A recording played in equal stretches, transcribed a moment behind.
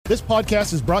This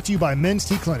podcast is brought to you by Men's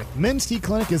T Clinic. Men's T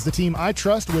Clinic is the team I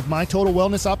trust with my total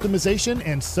wellness optimization,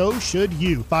 and so should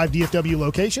you. 5 DFW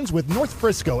locations with North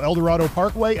Frisco, Eldorado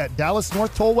Parkway at Dallas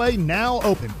North Tollway now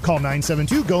open. Call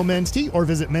 972-GO-MEN'S-T or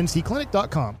visit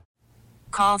mensteclinic.com.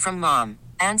 Call from mom.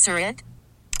 Answer it.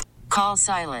 Call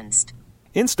silenced.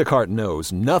 Instacart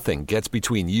knows nothing gets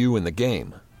between you and the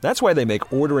game. That's why they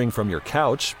make ordering from your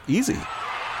couch easy.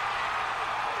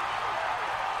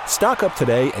 Stock up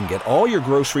today and get all your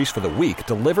groceries for the week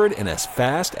delivered in as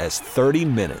fast as 30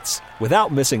 minutes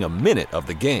without missing a minute of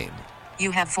the game.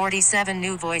 You have 47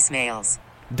 new voicemails.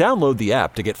 Download the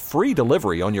app to get free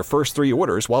delivery on your first 3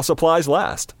 orders while supplies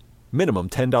last.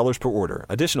 Minimum $10 per order.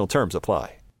 Additional terms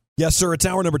apply. Yes, sir. It's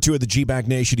hour number 2 of the G-Bag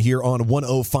Nation here on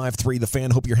 105.3 The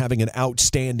Fan. Hope you're having an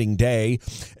outstanding day.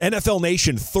 NFL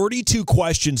Nation, 32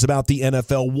 questions about the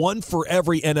NFL, one for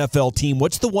every NFL team.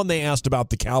 What's the one they asked about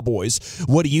the Cowboys?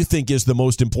 What do you think is the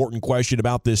most important question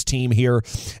about this team here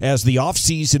as the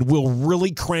offseason will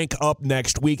really crank up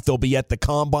next week? They'll be at the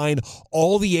Combine.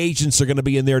 All the agents are going to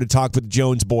be in there to talk with the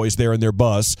Jones boys there in their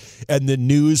bus, and the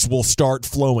news will start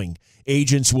flowing.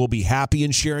 Agents will be happy in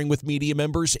sharing with media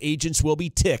members. Agents will be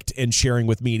ticked in sharing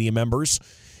with media members.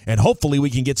 And hopefully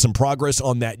we can get some progress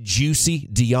on that juicy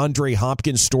DeAndre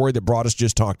Hopkins story that Broadus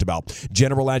just talked about.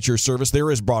 General at your service.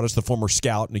 There is Broadus, the former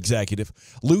scout and executive.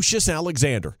 Lucius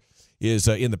Alexander is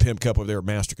in the Pimp Cup over there at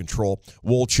Master Control.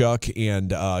 Wolchuk and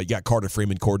you got Carter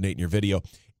Freeman coordinating your video.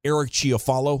 Eric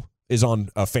Chiafalo is on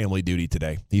family duty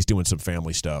today. He's doing some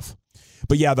family stuff.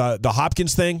 But yeah, the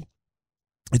Hopkins thing,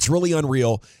 it's really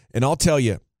unreal, and I'll tell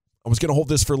you, I was going to hold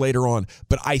this for later on,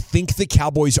 but I think the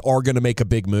Cowboys are going to make a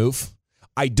big move.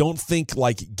 I don't think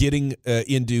like getting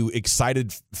into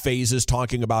excited phases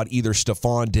talking about either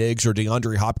Stephon Diggs or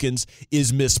DeAndre Hopkins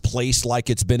is misplaced like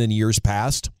it's been in years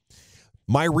past.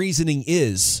 My reasoning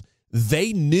is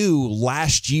they knew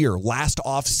last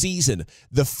offseason,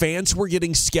 the fans were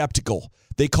getting skeptical.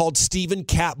 They called Stephen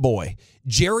Catboy.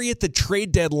 Jerry at the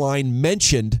trade deadline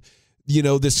mentioned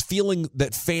this feeling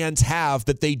that fans have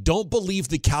that they don't believe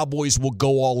the Cowboys will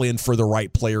go all in for the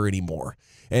right player anymore.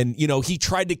 And, he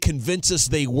tried to convince us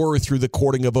they were through the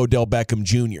courting of Odell Beckham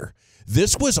Jr.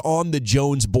 This was on the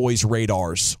Jones boys'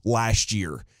 radars last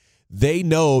year. They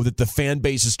know that the fan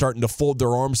base is starting to fold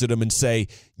their arms at them and say,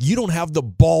 you don't have the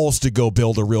balls to go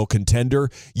build a real contender.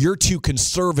 You're too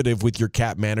conservative with your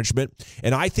cap management.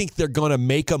 And I think they're going to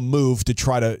make a move to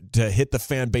try to hit the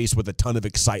fan base with a ton of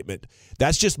excitement.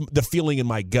 That's just the feeling in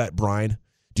my gut, Brian.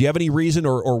 Do you have any reason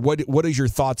or what is your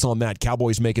thoughts on that?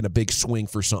 Cowboys making a big swing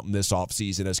for something this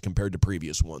offseason as compared to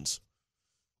previous ones?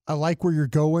 I like where you're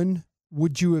going.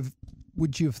 Would you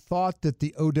have thought that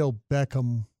the Odell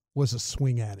Beckham was a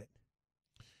swing at it?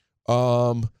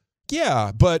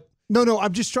 Yeah, but no,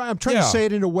 I'm trying to say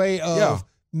it in a way of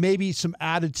maybe some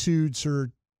attitudes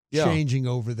are changing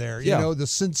over there. The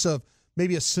sense of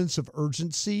maybe a sense of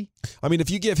urgency. I mean, if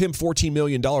you give him $14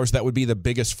 million, that would be the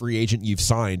biggest free agent you've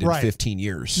signed in 15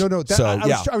 years. No,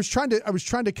 I was trying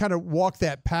to kind of walk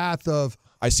that path of.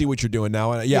 I see what you're doing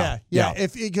now. Yeah.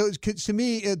 If it goes to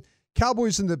me,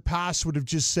 Cowboys in the past would have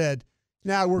just said,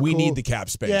 "Nah, we need the cap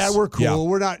space. Yeah, we're cool.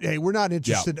 Yeah. We're not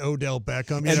interested in Odell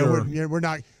Beckham.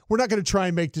 We're not going to try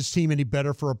and make this team any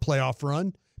better for a playoff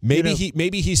run. Maybe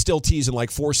he's still teasing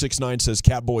like 469 says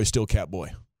Catboy still Catboy.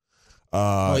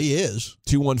 He is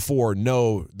 214.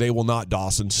 No, they will not.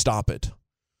 Dawson, stop it.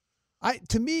 I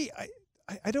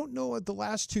don't know. The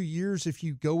last 2 years, if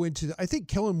you go into, I think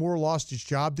Kellen Moore lost his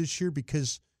job this year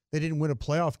because they didn't win a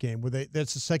playoff game.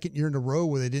 That's the second year in a row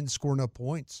where they didn't score enough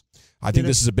points. I think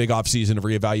this is a big offseason of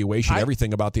reevaluation,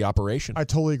 everything about the operation. I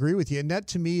totally agree with you. And that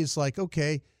to me is like,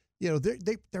 okay,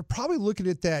 they're probably looking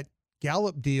at that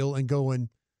Gallup deal and going,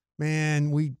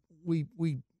 man, we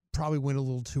probably went a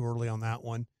little too early on that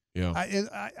one. Yeah.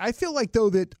 I feel like,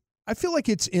 though,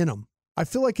 it's in them. I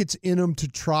feel like it's in them to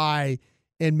try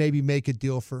and maybe make a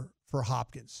deal for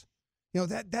Hopkins.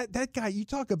 That guy, you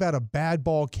talk about a bad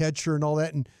ball catcher and all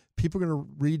that, and people are going to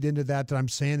read into that I'm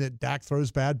saying that Dak throws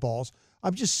bad balls.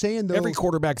 I'm just saying, though. Every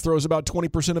quarterback throws about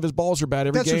 20% of his balls are bad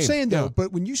every game. That's what I'm saying, though.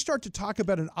 But when you start to talk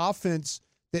about an offense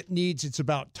that it's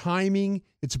about timing,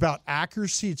 it's about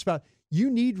accuracy, you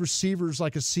need receivers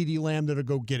like a CeeDee Lamb that'll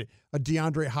go get it, a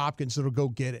DeAndre Hopkins that'll go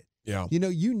get it. Yeah.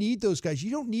 You need those guys.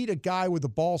 You don't need a guy with the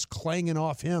balls clanging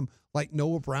off him like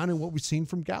Noah Brown and what we've seen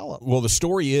from Gallup. Well, the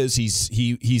story is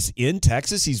he's in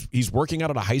Texas. He's working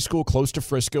out at a high school close to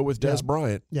Frisco with Des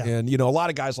Bryant. Yeah. And, a lot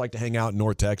of guys like to hang out in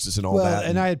North Texas and all that.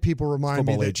 And I had people remind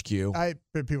me that HQ. I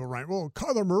had people remind me, well,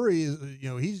 Kyler Murray is,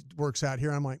 he works out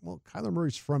here. I'm like, well, Kyler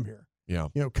Murray's from here. Yeah.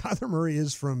 Kyler Murray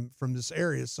is from this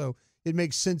area. So it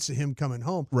makes sense to him coming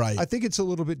home. Right. I think it's a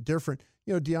little bit different.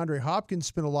 DeAndre Hopkins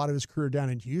spent a lot of his career down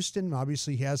in Houston.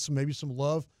 Obviously, he has maybe some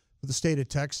love for the state of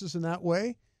Texas in that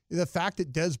way. The fact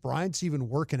that Dez Bryant's even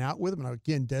working out with him, and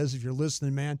again, Dez, if you're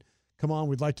listening, man, come on,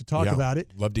 we'd like to talk about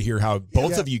it. Love to hear how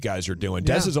both of you guys are doing.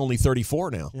 Dez is only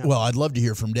 34 now. Yeah. Well, I'd love to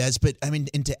hear from Dez, but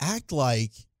and to act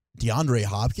like DeAndre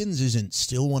Hopkins isn't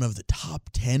still one of the top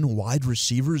 10 wide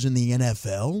receivers in the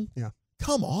NFL? Yeah.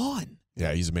 Come on.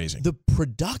 Yeah, he's amazing. The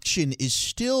production is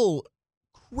still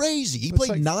crazy. He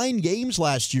played 9 games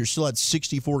last year, still had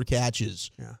 64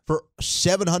 catches for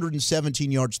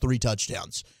 717 yards, 3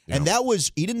 touchdowns. Yeah. And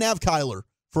he didn't have Kyler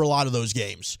for a lot of those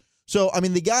games. So,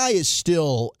 the guy is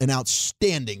still an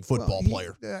outstanding football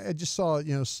player. I just saw,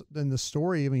 in the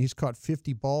story, he's caught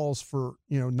 50 balls for,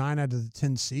 9 out of the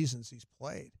 10 seasons he's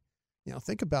played.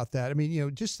 Think about that.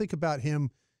 Just think about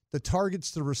him. The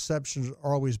targets, the receptions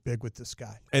are always big with this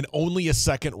guy. And only a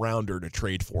second rounder to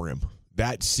trade for him.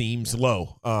 That seems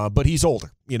low, but he's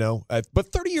older,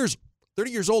 But 30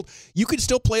 years old, you could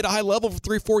still play at a high level for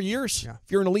 3 or 4 years. Yeah.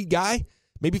 If you're an elite guy,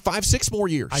 maybe 5, 6 more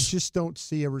years. I just don't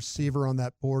see a receiver on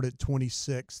that board at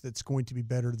 26 that's going to be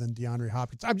better than DeAndre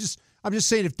Hopkins. I'm just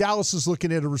saying if Dallas is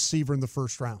looking at a receiver in the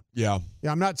first round. Yeah.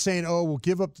 Yeah, I'm not saying, we'll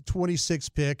give up the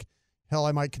 26th pick. Hell,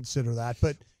 I might consider that,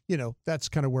 but that's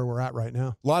kind of where we're at right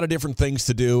now. A lot of different things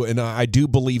to do, and I do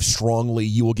believe strongly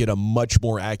you will get a much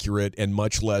more accurate and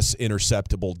much less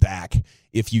interceptable Dak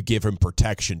if you give him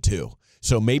protection too.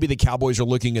 So maybe the Cowboys are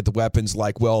looking at the weapons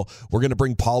like, well, we're going to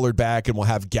bring Pollard back and we'll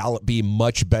have Gallup be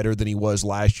much better than he was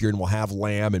last year, and we'll have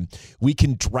Lamb, and we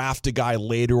can draft a guy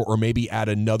later or maybe add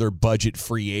another budget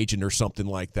free agent or something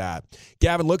like that.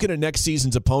 Gavin, looking at next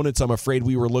season's opponents, I'm afraid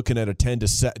we were looking at a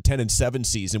 10-7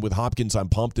 season. With Hopkins, I'm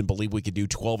pumped and believe we could do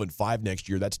 12-5 next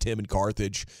year. That's Tim and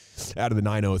Carthage out of the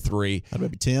 903. How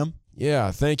about Tim? Yeah,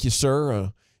 thank you,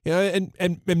 sir.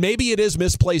 And maybe it is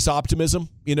misplaced optimism.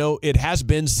 It has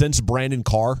been since Brandon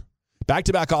Carr.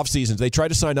 Back-to-back off seasons. They tried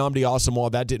to sign Amdi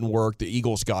Asamoah. That didn't work. The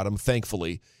Eagles got him,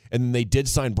 thankfully. And then they did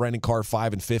sign Brandon Carr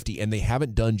 5-50, and they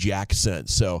haven't done jack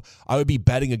since. So I would be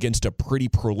betting against a pretty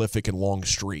prolific and long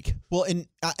streak. Well, and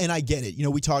I get it.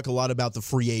 We talk a lot about the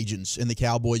free agents, and the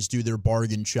Cowboys do their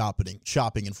bargain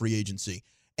shopping in free agency.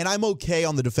 And I'm okay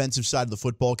on the defensive side of the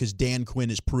football because Dan Quinn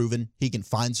has proven he can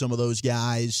find some of those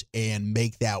guys and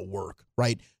make that work,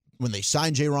 right? When they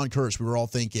signed Jaron Curse, we were all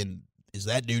thinking, is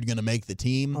that dude going to make the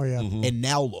team? Oh, yeah. Mm-hmm. And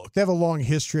now look. They have a long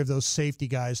history of those safety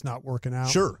guys not working out.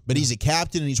 Sure, but he's a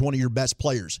captain and he's one of your best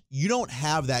players. You don't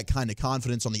have that kind of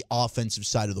confidence on the offensive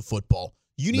side of the football.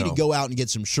 You need to go out and get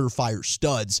some surefire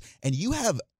studs, and you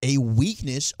have a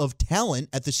weakness of talent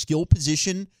at the skill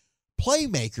position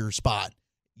playmaker spot.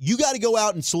 You got to go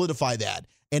out and solidify that.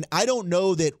 And I don't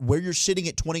know that where you're sitting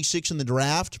at 26 in the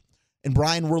draft, and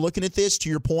Brian, we're looking at this to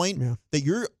your point, that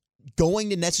you're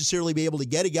going to necessarily be able to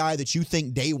get a guy that you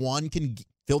think day one can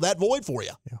fill that void for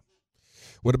you. Yeah.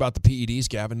 What about the PEDs,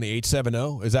 Gavin? The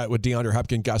 870? Is that what DeAndre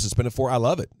Hopkins got suspended for? I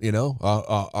love it.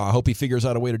 I hope he figures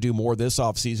out a way to do more this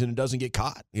offseason and doesn't get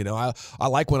caught. I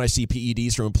like when I see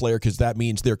PEDs from a player because that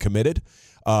means they're committed.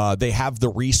 They have the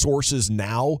resources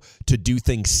now to do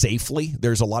things safely.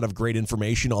 There's a lot of great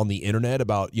information on the internet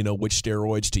about, which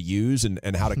steroids to use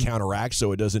and how to counteract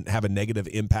so it doesn't have a negative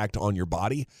impact on your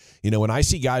body. When I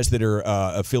see guys that are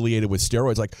affiliated with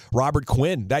steroids, like Robert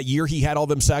Quinn, that year he had all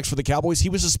them sacks for the Cowboys, he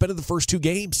was suspended the first 2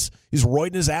 games. He's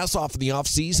roiding his ass off in the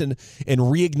offseason and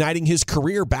reigniting his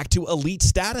career back to elite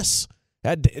status.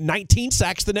 Had 19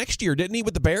 sacks the next year, didn't he,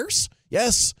 with the Bears?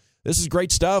 Yes. This is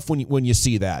great stuff when you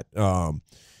see that.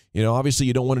 Obviously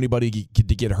you don't want anybody to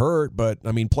get hurt, but,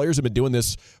 players have been doing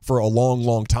this for a long,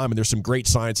 long time, and there's some great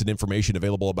science and information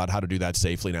available about how to do that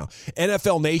safely now.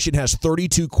 NFL Nation has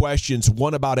 32 questions,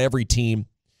 one about every team.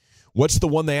 What's the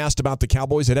one they asked about the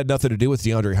Cowboys? It had nothing to do with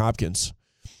DeAndre Hopkins.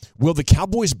 Will the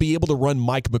Cowboys be able to run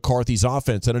Mike McCarthy's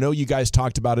offense? And I know you guys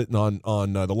talked about it on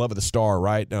the Love of the Star,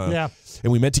 right? Yeah.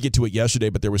 And we meant to get to it yesterday,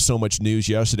 but there was so much news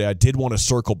yesterday. I did want to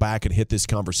circle back and hit this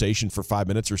conversation for 5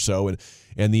 minutes or so.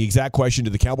 And the exact question,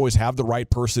 do the Cowboys have the right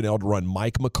personnel to run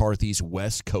Mike McCarthy's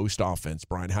West Coast offense?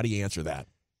 Brian, how do you answer that?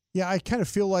 Yeah, I kind of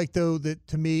feel like, though, that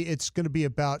to me it's going to be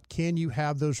about, can you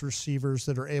have those receivers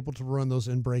that are able to run those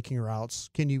in-breaking routes?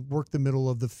 Can you work the middle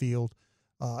of the field?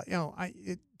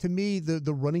 To me,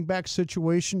 the running back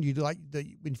situation,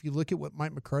 if you look at what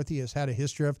Mike McCarthy has had a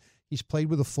history of, he's played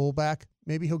with a fullback.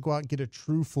 Maybe he'll go out and get a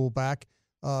true fullback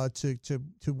to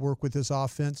work with this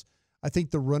offense. I think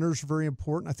the runners are very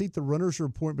important. I think the runners are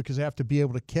important because they have to be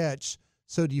able to catch.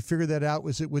 So do you figure that out?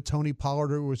 Was it with Tony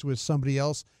Pollard or was it with somebody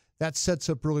else? That sets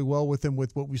up really well with him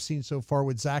with what we've seen so far,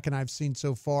 what Zach and I have seen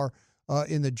so far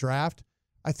in the draft.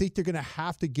 I think they're going to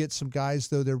have to get some guys,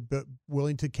 though, they're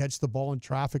willing to catch the ball in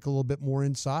traffic a little bit more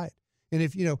inside. And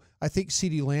if, I think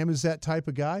CeeDee Lamb is that type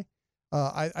of guy.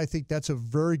 I think that's a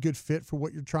very good fit for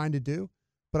what you're trying to do.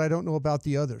 But I don't know about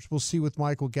the others. We'll see with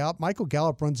Michael Gallup. Michael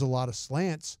Gallup runs a lot of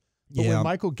slants. But when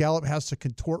Michael Gallup has to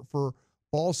contort for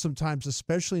balls sometimes,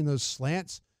 especially in those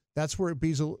slants, that's where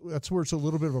it's a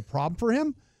little bit of a problem for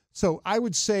him. So I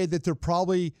would say that they're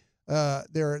probably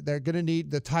they're going to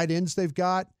need the tight ends they've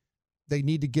got. They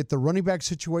need to get the running back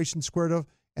situation squared up,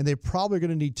 and they're probably going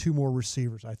to need 2 more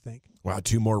receivers, I think. Wow,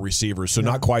 2 more receivers. So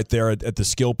not quite there at the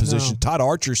skill position. No. Todd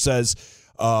Archer says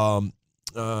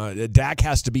Dak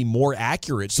has to be more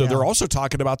accurate. So they're also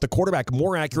talking about the quarterback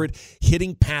more accurate,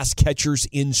 hitting pass catchers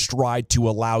in stride to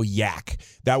allow yak.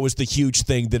 That was the huge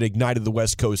thing that ignited the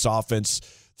West Coast offense.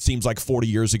 Seems like 40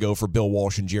 years ago for Bill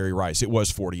Walsh and Jerry Rice. It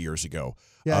was 40 years ago.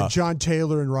 Yeah, John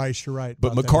Taylor and Rice, you're right.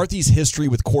 But McCarthy's history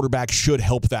with quarterbacks should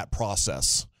help that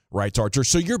process, right, Archer?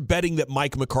 So you're betting that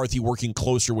Mike McCarthy working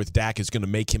closer with Dak is going to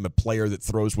make him a player that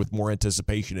throws with more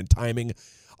anticipation and timing.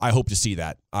 I hope to see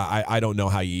that. I don't know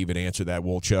how you even answer that,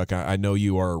 Wolchuk. I know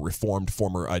you are a reformed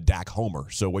former Dak homer.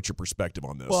 So what's your perspective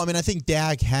on this? Well, I mean, I think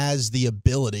Dak has the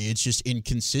ability. It's just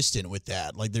inconsistent with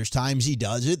that. Like, there's times he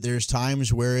does it. There's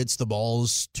times where it's the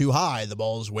ball's too high. The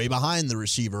ball's way behind the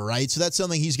receiver, right? So that's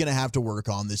something he's going to have to work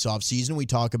on this offseason. We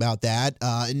talk about that.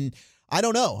 And I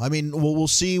don't know. I mean, we'll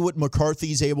see what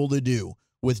McCarthy's able to do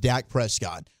with Dak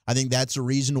Prescott. I think that's the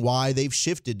reason why they've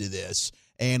shifted to this.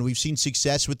 And we've seen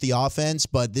success with the offense,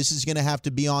 but this is going to have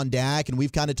to be on Dak, and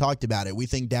we've kind of talked about it. We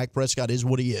think Dak Prescott is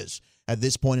what he is at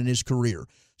this point in his career.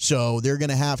 So they're going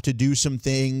to have to do some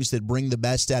things that bring the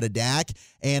best out of Dak.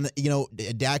 And,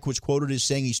 Dak was quoted as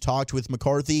saying he's talked with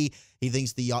McCarthy. He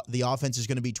thinks the offense is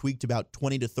going to be tweaked about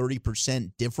 20 to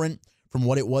 30% different from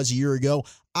what it was a year ago.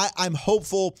 I'm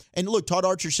hopeful. And look, Todd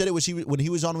Archer said it when he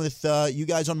was on with you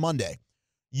guys on Monday.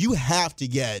 You have to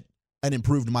get an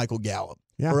improved Michael Gallup.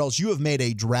 Yeah. Or else you have made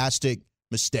a drastic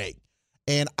mistake.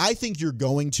 And I think you're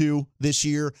going to this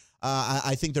year.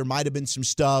 I think there might have been some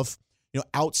stuff,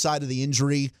 outside of the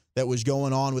injury that was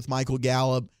going on with Michael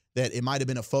Gallup, that it might have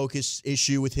been a focus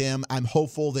issue with him. I'm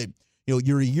hopeful that,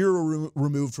 you're a year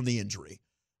removed from the injury.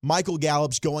 Michael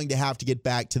Gallup's going to have to get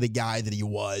back to the guy that he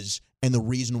was and the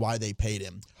reason why they paid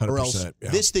him. 100%, or else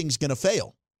this thing's going to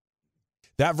fail.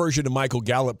 That version of Michael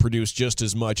Gallup produced just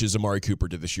as much as Amari Cooper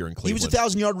did this year in Cleveland. He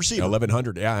was a 1,000-yard receiver.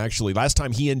 1,100, yeah, actually. Last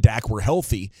time he and Dak were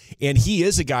healthy, and he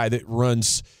is a guy that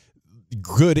runs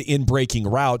good in breaking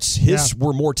routes. His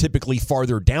were more typically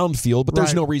farther downfield, but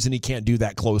there's no reason he can't do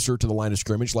that closer to the line of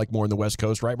scrimmage, like more in the West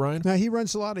Coast, right, Brian? Now, he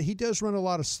does run a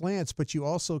lot of slants, but you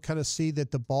also kind of see that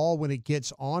the ball, when it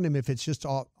gets on him, if it's just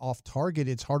off target,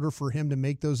 it's harder for him to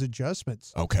make those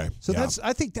adjustments. Okay. So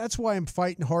I think that's why I'm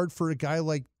fighting hard for a guy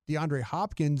like DeAndre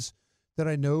Hopkins that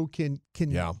I know can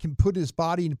put his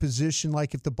body in position.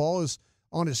 Like if the ball is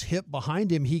on his hip behind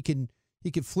him, he can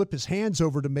flip his hands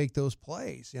over to make those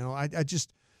plays. I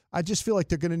just feel like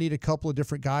they're going to need a couple of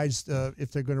different guys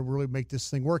if they're going to really make this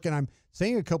thing work. And I'm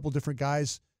saying a couple of different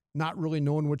guys, not really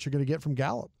knowing what you're going to get from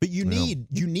Gallup. But you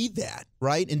need that,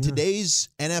 right? In today's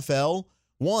NFL,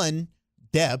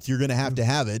 depth, you're going to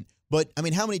have it. But I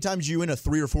mean, how many times are you in a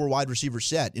 3 or 4 wide receiver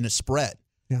set in a spread?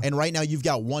 Yeah. And right now you've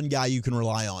got one guy you can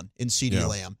rely on in CeeDee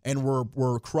Lamb. And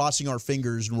we're crossing our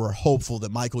fingers and we're hopeful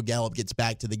that Michael Gallup gets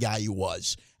back to the guy he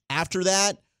was. After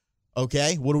that,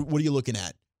 okay, what are you looking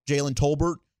at? Jalen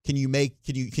Tolbert? Can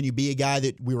you be a guy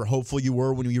that we were hopeful you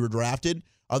were when you were drafted?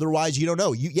 Otherwise, you don't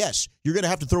know. You're going to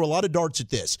have to throw a lot of darts at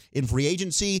this in free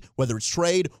agency, whether it's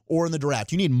trade or in the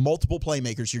draft. You need multiple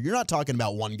playmakers here. You're not talking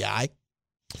about one guy.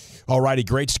 All righty,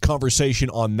 great conversation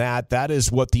on that. That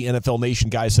is what the NFL Nation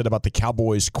guy said about the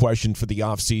Cowboys' question for the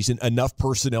offseason. Enough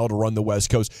personnel to run the West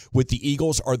Coast. With the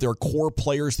Eagles, are there core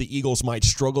players the Eagles might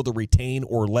struggle to retain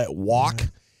or let walk?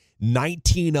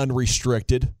 19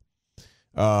 unrestricted,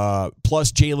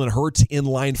 plus Jalen Hurts in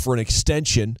line for an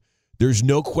extension. There's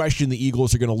no question the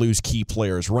Eagles are going to lose key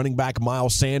players. Running back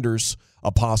Miles Sanders,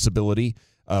 a possibility.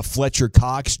 Fletcher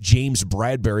Cox, James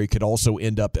Bradbury could also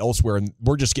end up elsewhere, and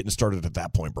we're just getting started at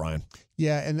that point, Brian.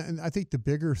 Yeah, and I think the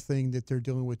bigger thing that they're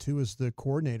dealing with, too, is the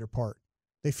coordinator part.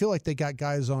 They feel like they got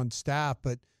guys on staff,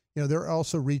 but they're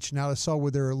also reaching out. I saw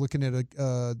where they're looking at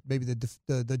maybe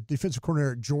the defensive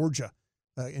coordinator at Georgia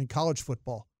in college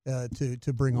football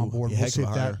to bring on board. We'll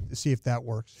see if that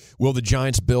works. Will the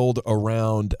Giants build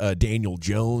around Daniel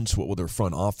Jones? What will their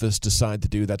front office decide to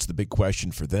do? That's the big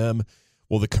question for them.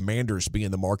 Will the Commanders be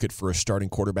in the market for a starting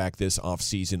quarterback this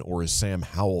offseason, or is Sam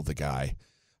Howell the guy? I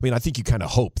mean, I think you kind of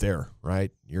hope there,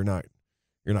 right? You're not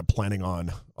planning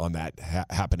on that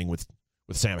happening with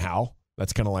Sam Howell.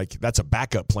 That's kind of like that's a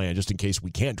backup plan just in case we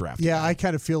can't draft. Yeah, I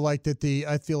kind of feel like that.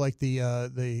 I feel like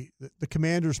the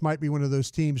Commanders might be one of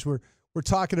those teams where we're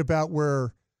talking about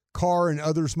where Carr and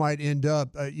others might end up.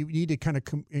 You need to kind of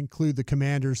include the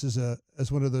Commanders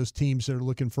as one of those teams that are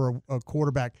looking for a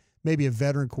quarterback, maybe a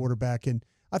veteran quarterback. And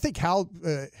I think Hal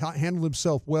handled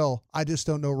himself well. I just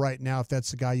don't know right now if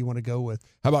that's the guy you want to go with.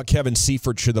 How about Kevin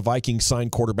Seifert? Should the Vikings sign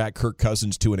quarterback Kirk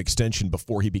Cousins to an extension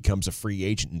before he becomes a free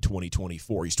agent in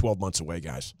 2024? He's 12 months away,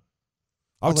 guys.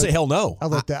 I would say hell no. I'll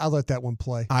let that one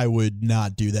play. I would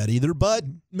not do that either, but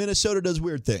Minnesota does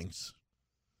weird things.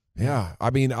 Yeah,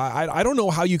 I mean, I don't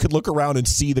know how you could look around and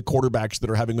see the quarterbacks that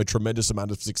are having a tremendous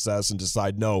amount of success and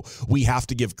decide, no, we have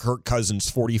to give Kirk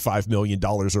Cousins $45 million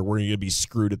or we're going to be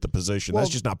screwed at the position. Well,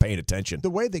 that's just not paying attention. The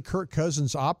way that Kirk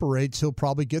Cousins operates, he'll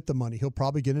probably get the money. He'll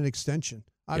probably get an extension.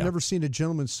 I've never seen a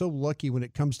gentleman so lucky when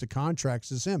it comes to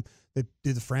contracts as him. They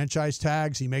do the franchise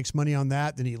tags. He makes money on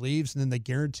that. Then he leaves, and then they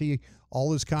guarantee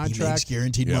all his contracts. He makes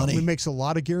guaranteed money. He makes a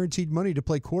lot of guaranteed money to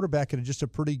play quarterback at just a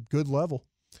pretty good level.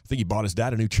 I think he bought his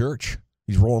dad a new church.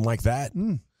 He's rolling like that.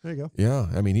 There you go. Yeah,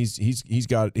 I mean he's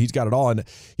got it all, and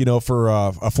for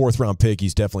a fourth-round pick,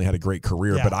 he's definitely had a great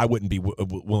career. Yeah. But I wouldn't be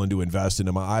willing to invest in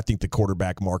him. I think the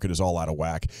quarterback market is all out of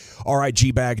whack. All right,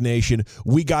 G-Bag Nation,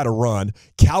 we got to run.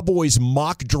 Cowboys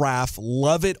mock draft,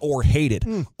 love it or hate it.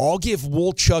 I'll give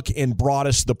Wolchuk and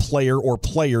Broadus the player or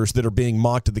players that are being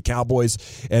mocked at the Cowboys,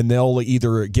 and they'll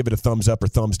either give it a thumbs up or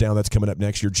thumbs down. That's coming up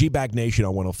next year. G-Bag Nation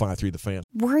on 105.3 The Fan.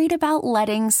 Worried about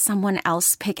letting someone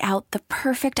else pick out the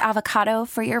perfect avocado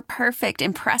for your perfect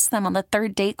impress them on the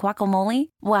third date guacamole?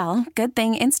 Well, good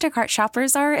thing Instacart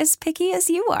shoppers are as picky as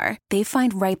you are. They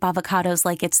find ripe avocados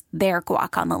like it's their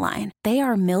guac on the line. They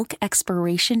are milk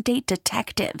expiration date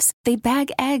detectives. They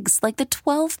bag eggs like the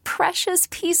 12 precious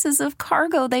pieces of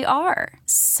cargo they are.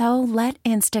 So let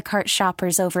Instacart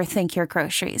shoppers overthink your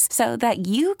groceries so that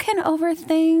you can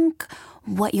overthink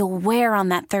what you'll wear on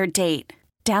that third date.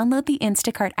 Download the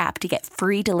Instacart app to get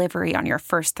free delivery on your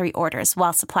first 3 orders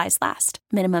while supplies last.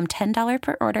 Minimum $10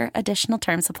 per order. Additional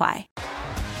terms apply.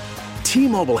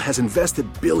 T-Mobile has invested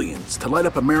billions to light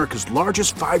up America's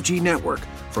largest 5G network,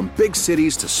 from big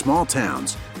cities to small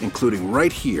towns, including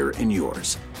right here in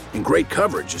yours. And great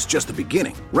coverage is just the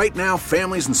beginning. Right now,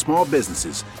 families and small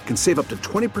businesses can save up to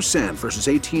 20% versus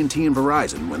AT&T and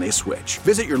Verizon when they switch.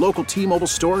 Visit your local T-Mobile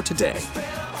store today.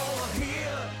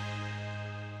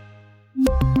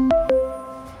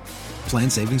 Plan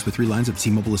savings with 3 lines of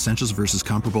T-Mobile Essentials versus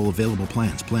comparable available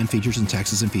plans. Plan features and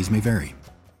taxes and fees may vary.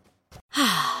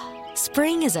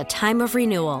 Spring is a time of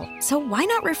renewal, so why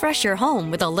not refresh your home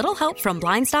with a little help from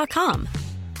Blinds.com?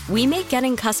 We make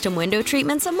getting custom window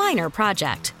treatments a minor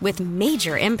project with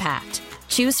major impact.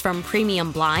 Choose from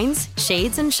premium blinds,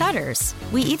 shades, and shutters.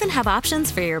 We even have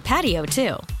options for your patio,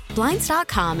 too.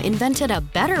 Blinds.com invented a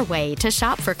better way to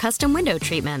shop for custom window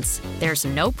treatments. There's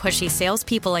no pushy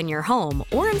salespeople in your home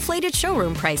or inflated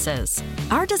showroom prices.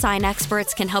 Our design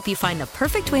experts can help you find the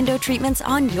perfect window treatments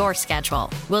on your schedule.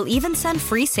 We'll even send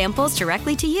free samples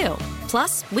directly to you.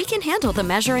 Plus, we can handle the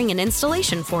measuring and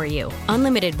installation for you.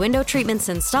 Unlimited window treatments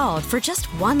installed for just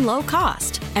one low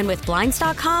cost. And with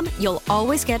Blinds.com, you'll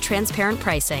always get transparent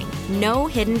pricing. No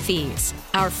hidden fees.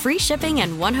 Our free shipping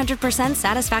and 100%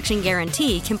 satisfaction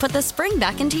guarantee can put the spring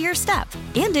back into your step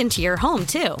and into your home,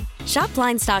 too. Shop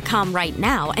Blinds.com right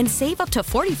now and save up to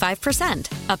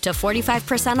 45%. Up to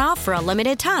 45% off for a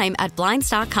limited time at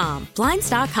Blinds.com.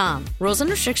 Blinds.com. Rules and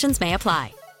restrictions may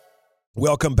apply.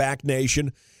 Welcome back,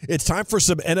 Nation. It's time for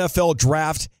some NFL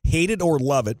draft. Hate it or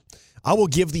love it. I will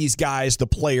give these guys the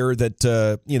player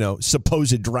that,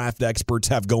 supposed draft experts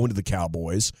have going to the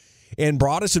Cowboys. And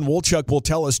Broadus and Wolchuk will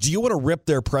tell us, do you want to rip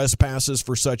their press passes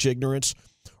for such ignorance?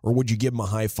 Or would you give them a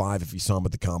high five if you saw them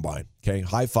at the combine? Okay,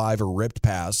 high five or ripped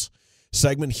pass.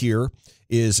 Segment here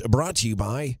is brought to you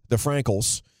by the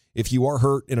Frankels. If you are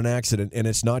hurt in an accident and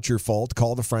it's not your fault,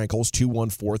 call the Frankels,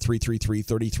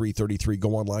 214-333-3333.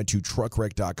 Go online to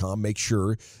truckwreck.com. Make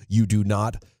sure you do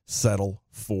not settle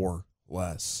for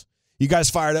less. You guys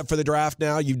fired up for the draft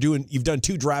now? You've done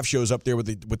 2 draft shows up there with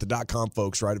the .com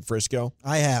folks, right, at Frisco?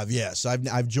 I have, yes.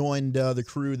 I've joined the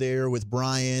crew there with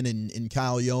Brian and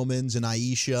Kyle Yeomans and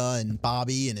Aisha and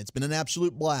Bobby, and it's been an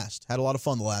absolute blast. Had a lot of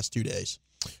fun the last 2 days.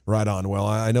 Right on. Well,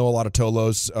 I know a lot of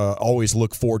Tolos always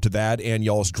look forward to that and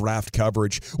y'all's draft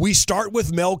coverage. We start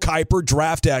with Mel Kiper,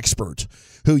 draft expert,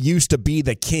 who used to be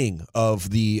the king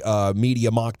of the media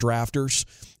mock drafters.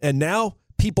 And now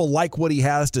people like what he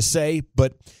has to say,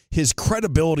 but his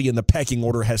credibility in the pecking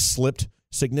order has slipped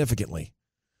significantly.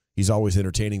 He's always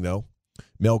entertaining, though.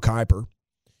 Mel Kiper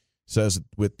says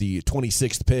with the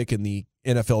 26th pick in the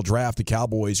NFL draft, the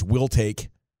Cowboys will take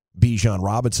Bijan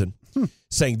Robinson.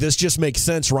 saying this just makes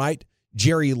sense, right?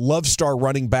 Jerry loves star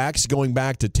running backs, going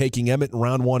back to taking Emmett in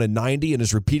round 1 and 90, and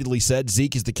has repeatedly said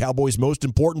Zeke is the Cowboys' most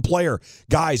important player.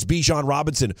 Guys, Bijan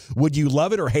Robinson, would you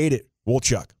love it or hate it?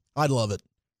 Wolchuk. I'd love it.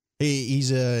 He's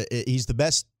the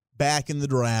best back in the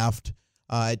draft.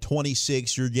 At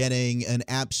 26, you're getting an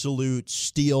absolute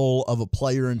steal of a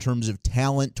player in terms of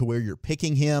talent to where you're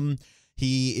picking him.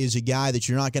 He is a guy that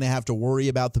you're not going to have to worry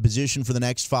about the position for the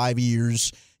next 5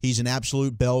 years. He's an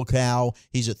absolute bell cow.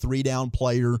 He's a 3-down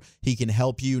player. He can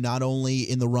help you not only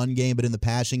in the run game but in the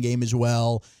passing game as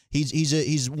well.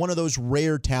 He's one of those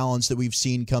rare talents that we've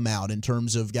seen come out in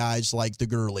terms of guys like the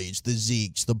Gurleys, the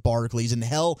Zekes, the Barkleys, and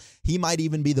hell, he might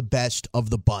even be the best of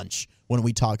the bunch when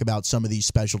we talk about some of these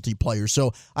specialty players.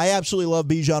 So I absolutely love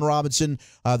Bijan Robinson,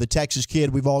 the Texas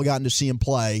kid. We've all gotten to see him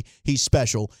play. He's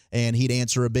special, and he'd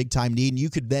answer a big-time need, and you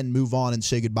could then move on and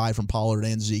say goodbye from Pollard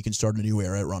and Zeke and start a new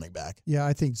era at running back. Yeah,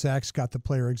 I think Zach's got the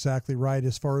player exactly right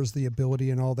as far as the ability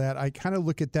and all that. I kind of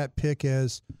look at that pick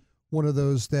as one of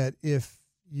those that if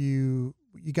you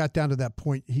got down to that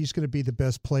point, he's going to be the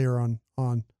best player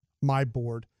on my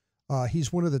board.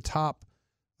 He's one of the top.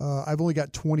 I've only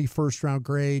got 20 first-round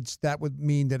grades. That would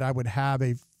mean that I would have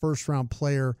a first-round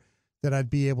player that I'd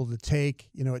be able to take,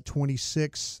 at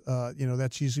 26.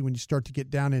 That's usually when you start to get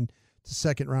down into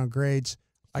second-round grades.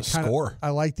 I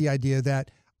like the idea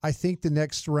that I think the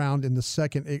next round in the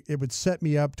second, it would set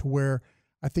me up to where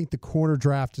I think the corner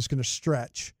draft is going to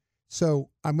stretch. So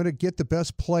I'm going to get the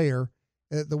best player,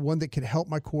 the one that can help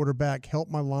my quarterback, help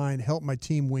my line, help my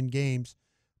team win games.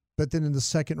 But then in the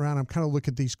second round, I'm kind of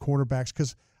looking at these cornerbacks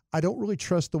because I don't really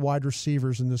trust the wide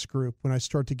receivers in this group when I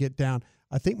start to get down.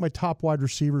 I think my top wide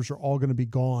receivers are all going to be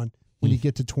gone when you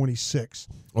get to 26.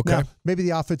 Okay. Now, maybe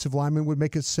the offensive lineman would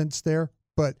make a sense there,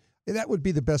 but that would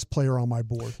be the best player on my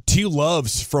board. T.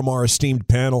 Loves from our esteemed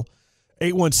panel.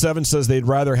 817 says they'd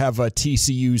rather have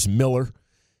TCU's Miller.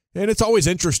 And it's always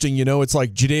interesting, it's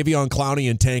like Jadeveon Clowney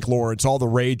and Tank Lawrence. All the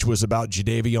rage was about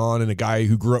Jadeveon and a guy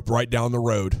who grew up right down the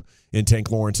road. And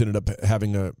Tank Lawrence ended up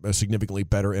having a significantly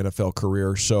better NFL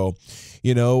career. So,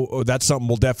 that's something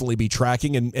we'll definitely be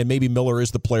tracking. And maybe Miller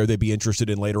is the player they'd be interested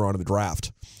in later on in the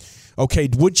draft. Okay,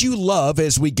 would you love,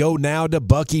 as we go now to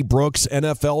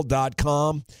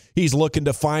BuckyBrooksNFL.com, he's looking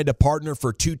to find a partner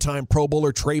for two-time Pro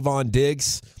Bowler Trayvon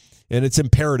Diggs. And it's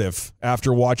imperative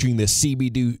after watching this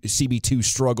CB2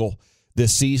 struggle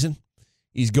this season.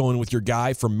 He's going with your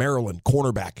guy from Maryland,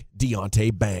 cornerback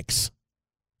Deonte Banks.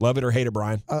 Love it or hate it,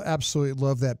 Brian? I absolutely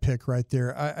love that pick right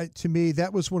there. To me,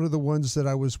 that was one of the ones that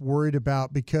I was worried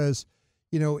about because,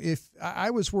 if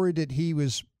I was worried that he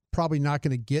was probably not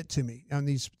going to get to me on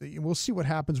these. We'll see what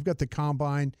happens. We've got the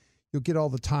combine. You'll get all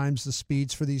the times, the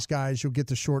speeds for these guys. You'll get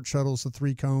the short shuttles, the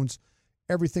 3 cones.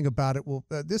 Everything about it. Well,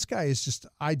 this guy is just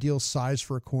ideal size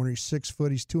for a corner. He's 6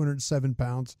 foot. He's 207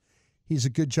 pounds. He's a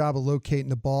good job of locating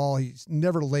the ball. He's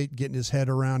never late getting his head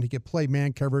around. He can play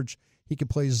man coverage. He can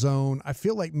play zone. I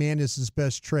feel like man is his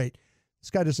best trait. This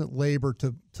guy doesn't labor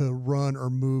to run or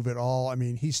move at all. I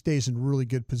mean, he stays in really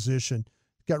good position.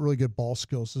 He's got really good ball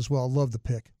skills as well. I love the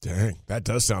pick. Dang, that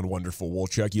does sound wonderful,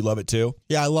 Wolchuk. You love it too?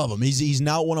 Yeah, I love him. He's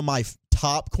not one of my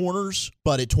top corners,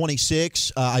 but at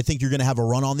 26, I think you're going to have a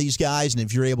run on these guys, and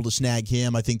if you're able to snag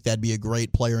him, I think that'd be a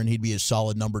great player, and he'd be a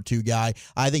solid number 2 guy.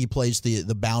 I think he plays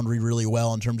the boundary really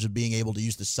well in terms of being able to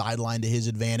use the sideline to his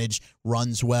advantage,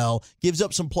 runs well, gives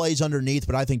up some plays underneath,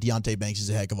 but I think Deonte Banks is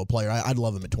a heck of a player. I'd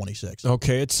love him at 26.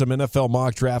 Okay, it's some NFL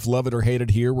mock draft, love it or hate it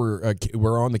here.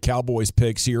 We're on the Cowboys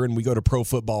picks here, and we go to Pro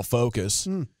Football Focus.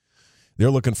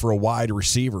 They're looking for a wide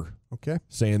receiver. Okay.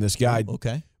 Saying this guy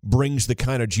brings the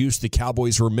kind of juice the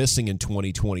Cowboys were missing in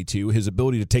 2022. His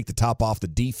ability to take the top off the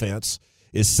defense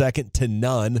is second to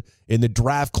none in the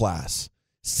draft class.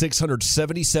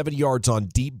 677 yards on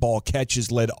deep ball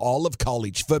catches, led all of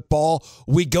college football.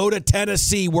 We go to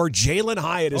Tennessee, where Jalen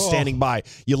Hyatt is standing by.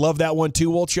 You love that one too,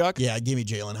 Wolchuk? Yeah, give me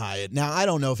Jalen Hyatt. Now, I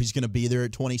don't know if he's going to be there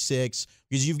at 26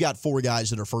 because you've got 4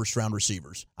 guys that are first-round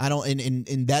receivers. I don't,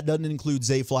 and that doesn't include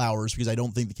Zay Flowers because I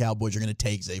don't think the Cowboys are going to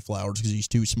take Zay Flowers because he's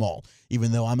too small,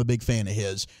 even though I'm a big fan of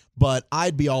his. But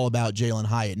I'd be all about Jalen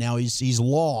Hyatt. Now, he's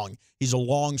long. He's a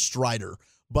long strider.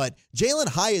 But Jalen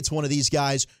Hyatt's one of these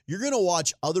guys, you're going to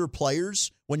watch other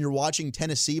players when you're watching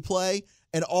Tennessee play,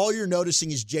 and all you're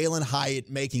noticing is Jalen Hyatt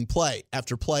making play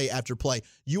after play after play.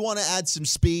 You want to add some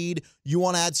speed. You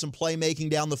want to add some playmaking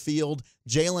down the field.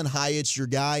 Jalen Hyatt's your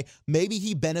guy. Maybe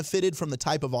he benefited from the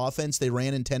type of offense they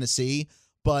ran in Tennessee,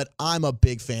 but I'm a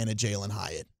big fan of Jalen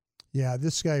Hyatt. Yeah,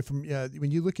 this guy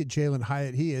when you look at Jalen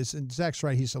Hyatt, he is, and Zach's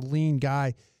right, he's a lean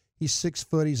guy. He's 6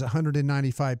 foot. He's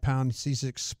 195 pounds. He's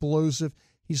explosive.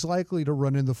 He's likely to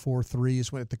run in the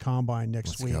 4.3s at the combine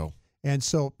next week. Go. And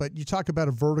so, but you talk about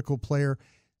a vertical player.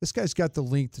 This guy's got the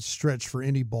length to stretch for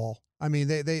any ball. I mean,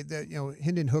 they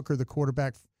Hendon Hooker, the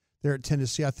quarterback there at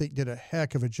Tennessee, I think did a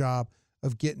heck of a job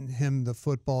of getting him the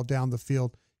football down the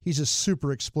field. He's a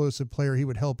super explosive player. He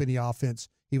would help any offense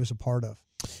he was a part of.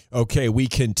 Okay, we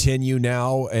continue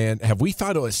now, and have we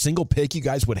found a single pick you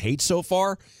guys would hate so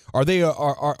far? Are they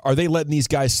letting these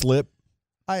guys slip?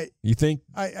 You think?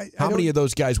 How many of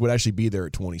those guys would actually be there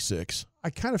at 26? I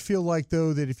kind of feel like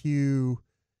though that if you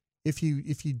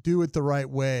do it the right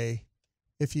way,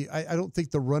 I don't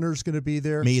think the runner's going to be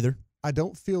there. Me either. I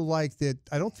don't feel like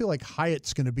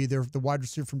Hyatt's going to be there, the wide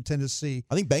receiver from Tennessee.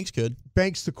 I think Banks could.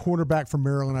 Banks, the cornerback from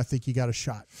Maryland, I think you got a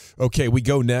shot. Okay, we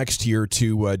go next here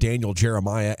to Daniel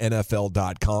Jeremiah,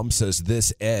 NFL.com, says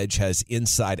this edge has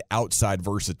inside-outside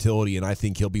versatility, and I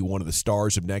think he'll be one of the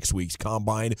stars of next week's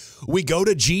Combine. We go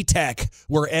to G-Tech,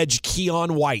 where edge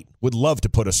Keon White would love to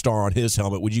put a star on his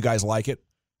helmet. Would you guys like it?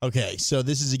 Okay, so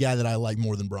this is a guy that I like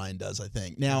more than Brian does, I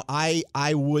think. Now, I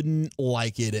wouldn't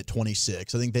like it at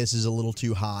 26. I think this is a little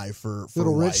too high for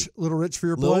little White. Rich for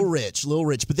your blood? Little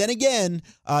rich. But then again,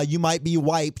 you might be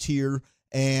wiped here,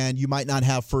 and you might not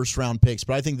have first-round picks.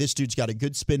 But I think this dude's got a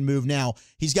good spin move now.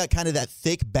 He's got kind of that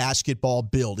thick basketball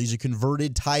build. He's a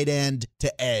converted tight end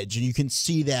to edge, and you can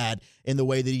see that in the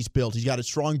way that he's built. He's got a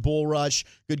strong bull rush,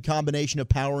 good combination of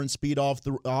power and speed off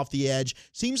the edge.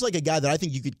 Seems like a guy that I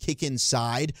think you could kick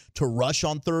inside to rush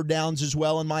on third downs as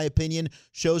well, in my opinion.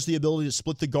 Shows the ability to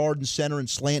split the guard and center and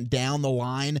slant down the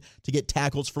line to get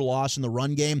tackles for loss in the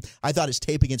run game. I thought his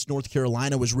tape against North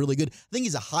Carolina was really good. I think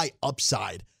he's a high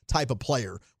upside type of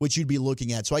player, which you'd be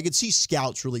looking at. So I could see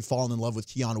scouts really falling in love with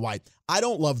Keon White. I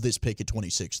don't love this pick at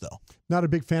 26, though. Not a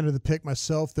big fan of the pick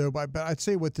myself, though, but I'd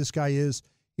say what this guy is,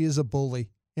 he is a bully.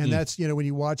 And that's, when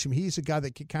you watch him, he's a guy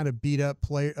that can kind of beat up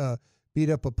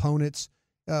opponents.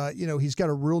 He's got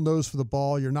a real nose for the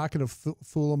ball. You're not going to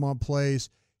fool him on plays.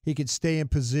 He can stay in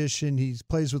position. He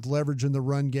plays with leverage in the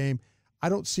run game. I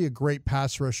don't see a great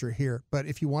pass rusher here. But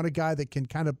if you want a guy that can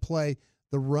kind of play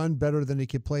the run better than he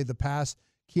can play the pass,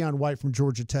 Keon White from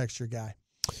Georgia Tech's your guy.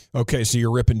 Okay, so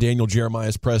you're ripping Daniel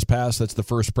Jeremiah's press pass. That's the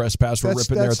first press pass we're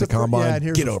ripping there at the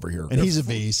Combine. Get over here. And he's a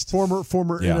beast. Former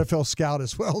NFL scout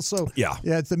as well. So,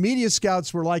 it's the media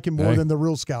scouts were liking more than the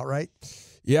real scout, right?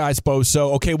 Yeah, I suppose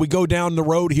so. Okay, we go down the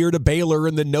road here to Baylor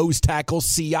and the nose tackle,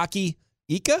 Siaki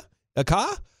Ika?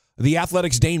 The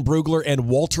Athletics' Dane Brugler and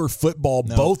Walter Football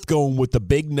both going with the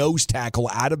big nose tackle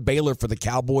out of Baylor for the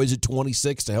Cowboys at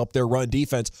 26 to help their run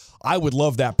defense. I would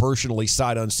love that personally,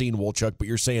 sight unseen, Wolchuk, but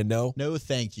you're saying no? No,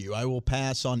 thank you. I will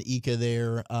pass on Ika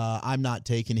there. I'm not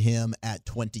taking him at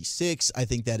 26. I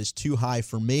think that is too high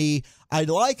for me. I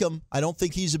like him. I don't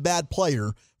think he's a bad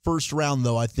player. First round,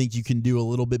 though, I think you can do a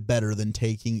little bit better than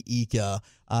taking Ika.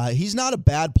 He's not a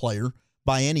bad player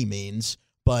by any means,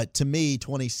 but to me,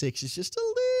 26 is just a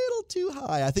little too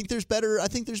high. I think there's better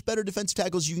defensive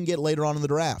tackles you can get later on in the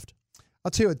draft.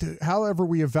 I'll tell you what, however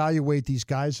we evaluate these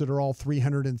guys that are all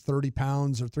 330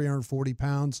 pounds or 340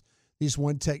 pounds, these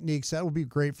one techniques, that will be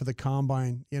great for the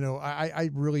Combine.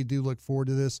 I really do look forward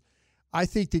to this. I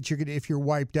think that if you're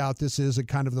wiped out, this is a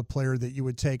kind of the player that you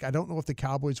would take. I don't know if the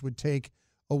Cowboys would take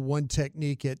a one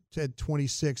technique at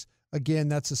 26. Again,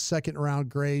 that's a second round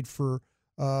grade for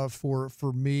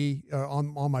me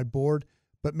on my board.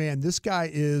 But, man, this guy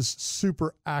is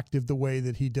super active the way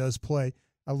that he does play.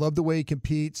 I love the way he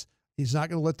competes. He's not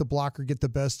going to let the blocker get the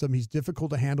best of him. He's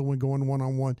difficult to handle when going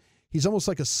one-on-one. He's almost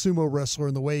like a sumo wrestler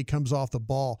in the way he comes off the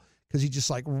ball because he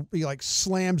just he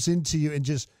slams into you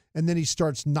and then he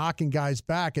starts knocking guys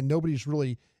back, and nobody's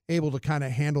really able to kind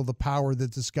of handle the power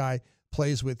that this guy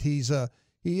plays with.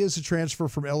 He is a transfer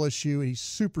from LSU, and he's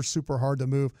super, super hard to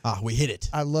move. We hit it.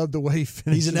 I love the way he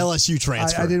finishes. He's an LSU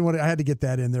transfer. I had to get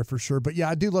that in there for sure. But, yeah,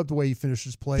 I do love the way he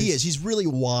finishes plays. He is. He's really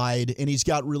wide, and he's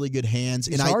got really good hands.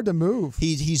 He's hard to move.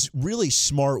 He's really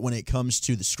smart when it comes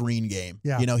to the screen game.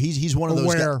 Yeah. He's one of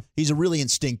those guys. He's a really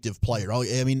instinctive player.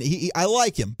 I mean, I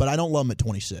like him, but I don't love him at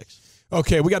 26.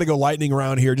 Okay, we got to go lightning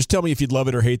round here. Just tell me if you'd love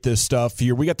it or hate this stuff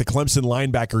here. We got the Clemson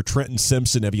linebacker, Trenton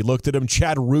Simpson. Have you looked at him?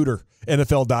 Chad Reuter,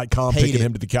 NFL.com, picking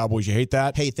him to the Cowboys. You hate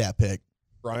that? Hate that pick.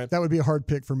 Brian? That would be a hard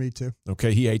pick for me, too.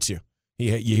 Okay, he hates you.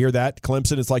 You hear that?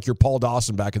 Clemson is like your Paul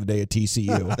Dawson back in the day at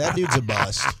TCU. That dude's a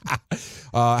bust.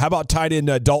 How about tight end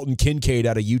Dalton Kincaid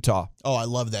out of Utah? Oh, I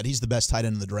love that. He's the best tight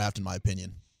end in the draft, in my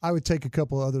opinion. I would take a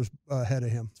couple others ahead of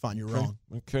him. It's fine. You're wrong.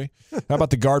 Okay. How about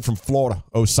the guard from Florida,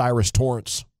 Osiris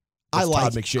Torrance? I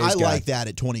like that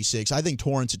at 26. I think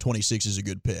Torrance at 26 is a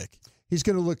good pick. He's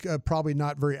going to look probably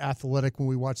not very athletic when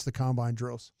we watch the combine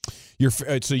drills.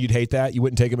 So you'd hate that? You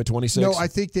wouldn't take him at 26? No, I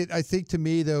think to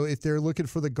me though, if they're looking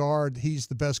for the guard, he's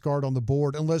the best guard on the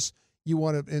board. Unless you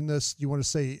want to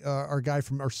say our guy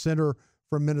from our center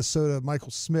from Minnesota, Michael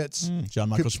Smits. John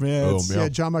Michael Smits. Yeah,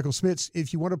 John Michael Smits.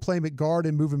 If you want to play him at guard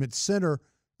and move him at center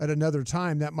at another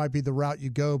time, that might be the route you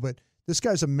go. But this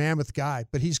guy's a mammoth guy,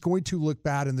 but he's going to look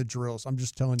bad in the drills. I'm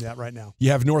just telling you that right now.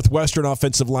 You have Northwestern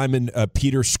offensive lineman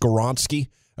Peter Skoronsky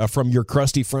from your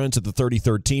crusty friends at the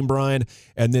 33rd team, Brian,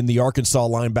 and then the Arkansas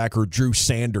linebacker Drew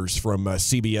Sanders from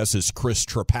CBS's Chris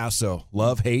Trapasso.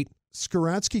 Love, hate?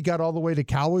 Skoronsky got all the way to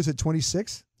Cowboys at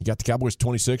 26. You got the Cowboys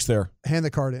 26 there. Hand the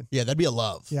card in. Yeah, that'd be a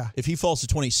love. Yeah. If he falls to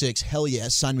 26, hell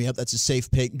yes, sign me up. That's a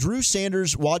safe pick. Drew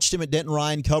Sanders, watched him at Denton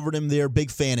Ryan, covered him there. Big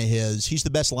fan of his. He's the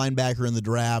best linebacker in the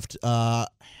draft.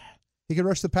 He can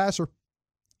rush the passer.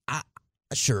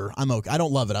 Sure, I'm okay. I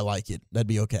don't love it. I like it. That'd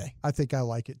be okay. I think I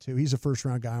like it, too. He's a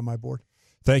first-round guy on my board.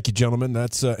 Thank you, gentlemen.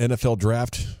 That's NFL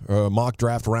draft, mock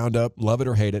draft roundup. Love it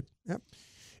or hate it. Yep.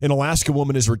 An Alaska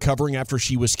woman is recovering after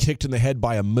she was kicked in the head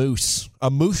by a moose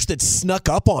that snuck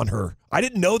up on her. I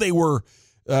didn't know they were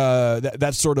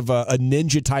that's sort of a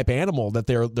ninja-type animal, that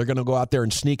they're going to go out there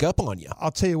and sneak up on you.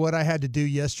 I'll tell you what I had to do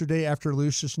yesterday after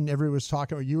Lucius and everyone was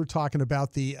talking, or you were talking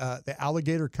about the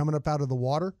alligator coming up out of the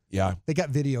water. Yeah. They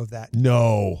got video of that.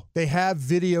 No. They have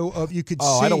video of, you could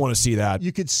see. I don't want to see that.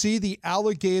 You could see the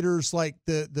alligators, like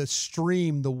the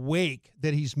stream, the wake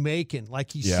that he's making. Like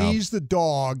he sees the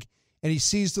dog and he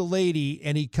sees the lady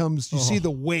and he comes, you see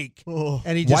the wake.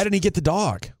 And he just, why didn't he get the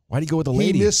dog? Why did he go with the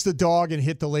lady? He missed the dog and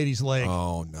hit the lady's leg.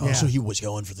 Oh, no. Yeah. So he was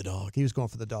going for the dog. He was going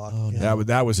for the dog. Oh, no.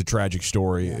 That was a tragic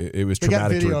story. Yeah. It was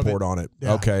traumatic to report on it.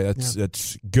 Yeah. Okay,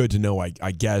 that's good to know, I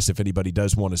guess, if anybody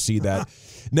does want to see that.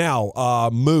 Now,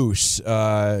 moose,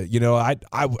 I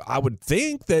would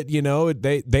think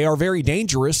that, they are very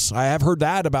dangerous. I have heard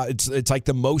that about it's like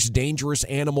the most dangerous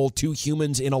animal to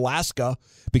humans in Alaska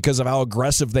because of how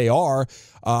aggressive they are.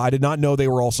 I did not know they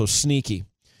were also sneaky.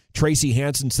 Tracy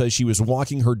Hansen says she was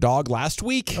walking her dog last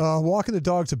week. Walking the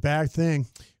dog's a bad thing.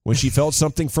 When she felt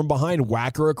something from behind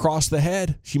whack her across the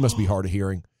head. She must be hard of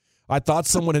hearing. I thought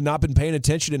someone had not been paying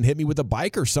attention and hit me with a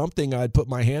bike or something. I'd put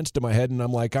my hands to my head and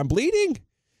I'm like, I'm bleeding.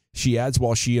 She adds,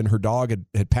 while she and her dog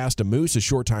had passed a moose a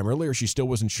short time earlier, she still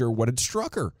wasn't sure what had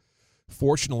struck her.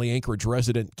 Fortunately, Anchorage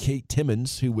resident Kate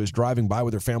Timmons, who was driving by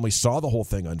with her family, saw the whole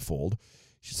thing unfold.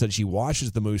 She said she watched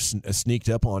as the moose sneaked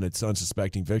up on its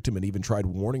unsuspecting victim and even tried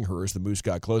warning her as the moose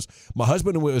got close. My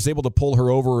husband was able to pull her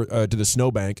over to the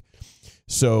snowbank,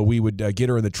 so we would get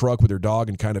her in the truck with her dog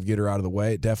and kind of get her out of the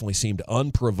way. It definitely seemed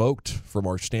unprovoked from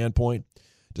our standpoint.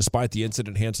 Despite the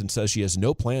incident, Hansen says she has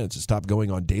no plans to stop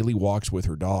going on daily walks with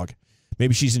her dog.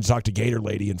 Maybe she's going to talk to Gator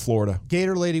Lady in Florida.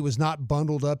 Gator Lady was not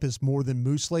bundled up as more than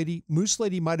Moose Lady. Moose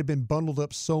Lady might have been bundled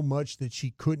up so much that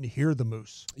she couldn't hear the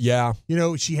moose. Yeah.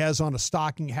 She has on a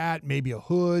stocking hat, maybe a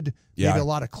hood, yeah. maybe a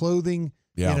lot of clothing.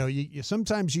 Yeah. You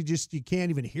sometimes you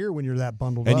can't even hear when you're that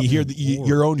bundled up. And you hear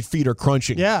your own feet are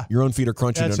crunching. Yeah. Your own feet are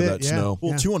crunching That's under it, that snow.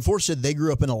 Well, 214 said they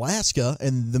grew up in Alaska,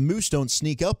 and the moose don't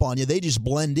sneak up on you. They just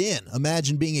blend in.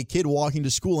 Imagine being a kid walking to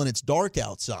school and it's dark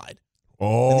outside.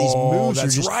 Oh, and these moose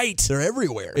that's are just, right. They're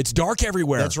everywhere. It's dark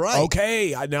everywhere. That's right.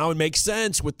 Okay, now it makes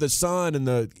sense with the sun and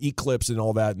the eclipse and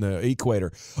all that and the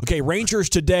equator. Okay, Rangers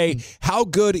today. How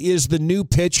good is the new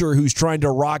pitcher who's trying to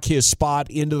rock his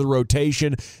spot into the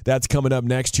rotation? That's coming up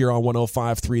next here on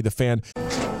 105.3 The Fan.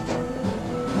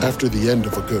 After the end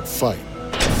of a good fight,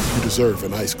 you deserve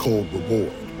an ice-cold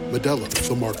reward. Modelo,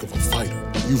 the mark of a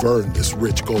fighter. You've earned this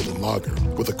rich golden lager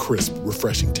with a crisp,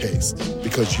 refreshing taste.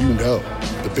 Because you know,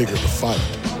 the bigger the fight,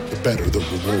 the better the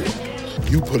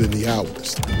reward. You put in the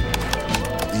hours,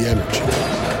 the energy,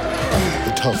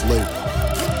 the tough labor.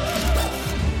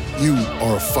 You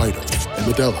are a fighter,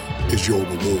 and Modelo is your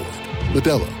reward.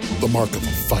 Modelo, the mark of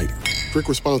a fighter. Drink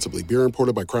responsibly. Beer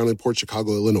imported by Crown Imports,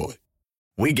 Chicago, Illinois.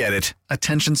 We get it.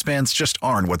 Attention spans just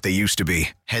aren't what they used to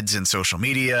be. Heads in social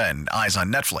media and eyes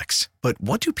on Netflix. But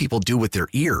what do people do with their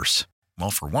ears?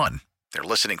 Well, for one, they're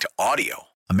listening to audio.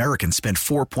 Americans spend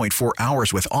 4.4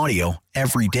 hours with audio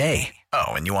every day. Oh,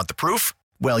 and you want the proof?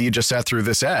 Well, you just sat through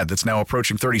this ad that's now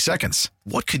approaching 30 seconds.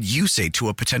 What could you say to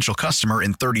a potential customer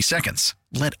in 30 seconds?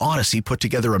 Let Odyssey put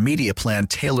together a media plan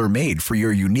tailor-made for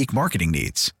your unique marketing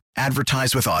needs.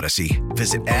 Advertise with Odyssey.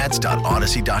 Visit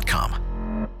ads.odyssey.com.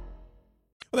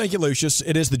 Well, thank you, Lucius.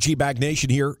 It is the G-Bag Nation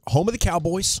here, home of the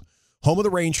Cowboys, home of the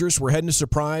Rangers. We're heading to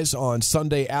Surprise on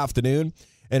Sunday afternoon,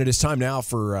 and it is time now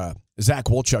for Zach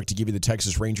Wolchuk to give you the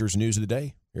Texas Rangers news of the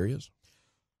day. Here he is.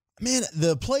 Man,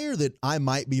 the player that I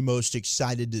might be most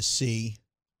excited to see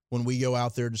when we go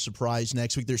out there to Surprise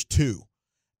next week, there's two.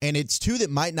 And it's two that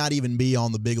might not even be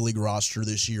on the big league roster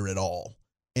this year at all.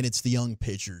 And it's the young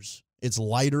pitchers. It's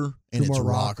Leiter and it's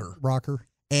Rocker. Rocker.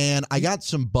 And I got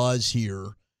some buzz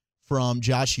here from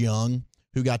Josh Young,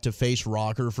 who got to face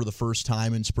Rocker for the first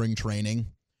time in spring training.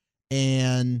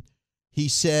 And he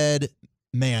said,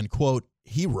 man, quote,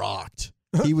 he rocked.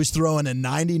 He was throwing a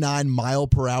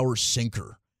 99-mile-per-hour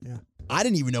sinker. Yeah. I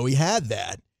didn't even know he had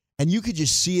that. And you could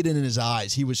just see it in his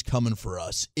eyes. He was coming for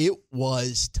us. It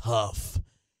was tough.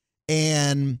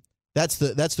 And that's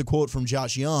the quote from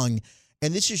Josh Young.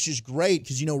 And this is just great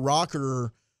because,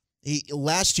 Rocker,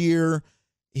 last year,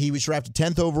 he was drafted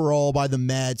 10th overall by the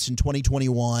Mets in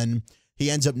 2021. He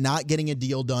ends up not getting a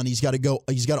deal done. He's got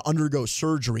to undergo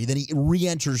surgery. Then he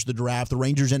re-enters the draft. The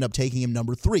Rangers end up taking him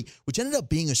number 3, which ended up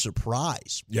being a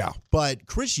surprise. Yeah. But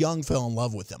Chris Young fell in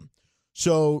love with him.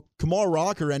 So Kumar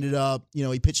Rocker ended up,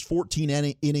 he pitched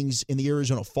 14 innings in the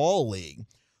Arizona Fall League.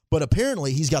 But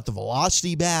apparently he's got the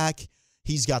velocity back.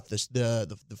 He's got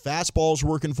the fastballs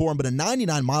working for him, but a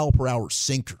 99-mile-per-hour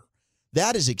sinker.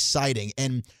 That is exciting.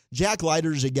 And Jack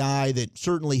Leiter's a guy that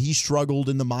certainly he struggled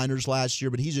in the minors last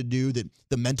year, but he's a dude that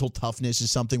the mental toughness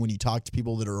is something when you talk to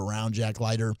people that are around Jack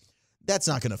Leiter, that's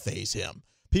not going to faze him.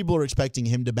 People are expecting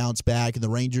him to bounce back, and the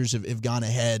Rangers have gone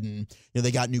ahead, and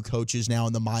they got new coaches now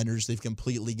in the minors. They've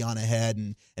completely gone ahead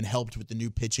and helped with the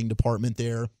new pitching department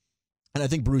there. And I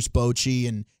think Bruce Bochy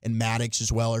and Maddox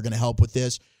as well are going to help with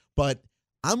this. But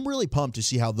I'm really pumped to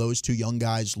see how those two young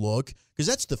guys look because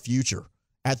that's the future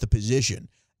at the position.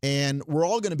 And we're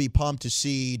all going to be pumped to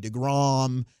see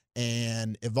DeGrom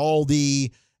and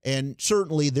Eovaldi, and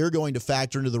certainly they're going to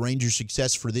factor into the Rangers'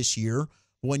 success for this year.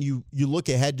 When you look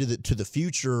ahead to the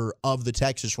future of the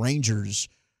Texas Rangers,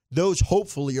 those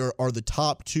hopefully are the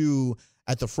top two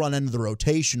at the front end of the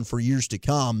rotation for years to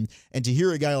come. And to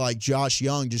hear a guy like Josh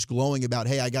Young just glowing about,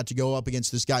 hey, I got to go up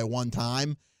against this guy one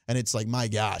time, and it's like, my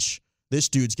gosh, this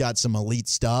dude's got some elite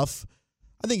stuff.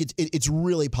 I think it's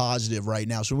really positive right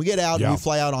now. So when we get out and we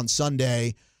fly out on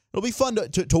Sunday, it'll be fun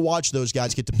to watch those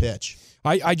guys get to pitch.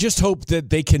 I just hope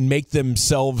that they can make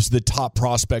themselves the top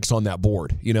prospects on that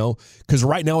board, because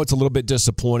right now it's a little bit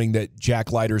disappointing that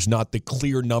Jack Leiter's not the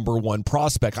clear number one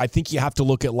prospect. I think you have to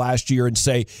look at last year and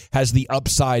say, has the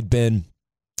upside been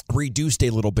reduced a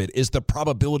little bit? Is the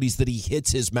probabilities that he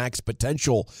hits his max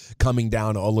potential coming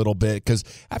down a little bit? Because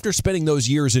after spending those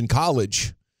years in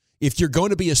college, if you're going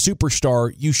to be a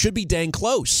superstar, you should be dang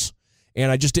close.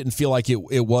 And I just didn't feel like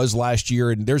it was last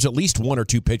year. And there's at least one or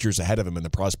two pitchers ahead of him in the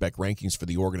prospect rankings for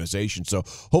the organization. So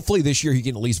hopefully this year he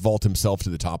can at least vault himself to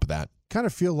the top of that. Kind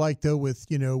of feel like, though, with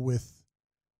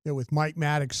Mike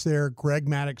Maddox there, Greg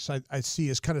Maddox, I see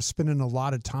is kind of spending a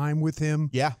lot of time with him.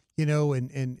 Yeah.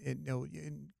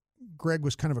 And Greg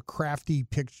was kind of a crafty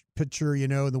pitcher,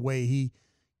 the way he,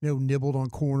 nibbled on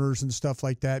corners and stuff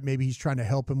like that. Maybe he's trying to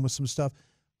help him with some stuff.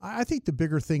 I think the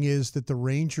bigger thing is that the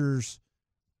Rangers,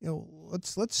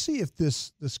 let's see if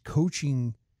this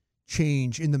coaching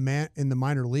change in the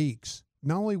minor leagues,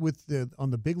 not only with on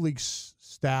the big leagues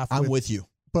staff. I'm with you.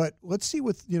 But let's see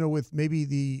with maybe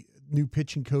the new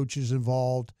pitching coaches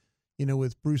involved,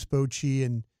 with Bruce Bochy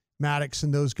and Maddox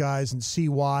and those guys and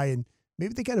CY, and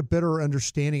maybe they got a better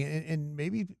understanding. And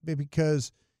maybe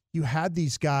because you had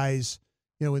these guys,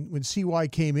 when CY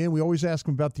came in, we always ask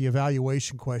him about the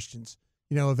evaluation questions,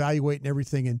 evaluating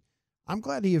everything. And I'm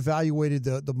glad he evaluated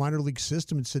the minor league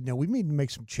system and said, no, we need to make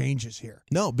some changes here.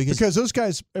 No, because those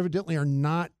guys evidently are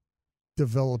not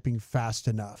developing fast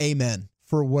enough. Amen.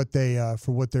 For what they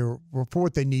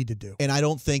need to do. And I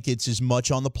don't think it's as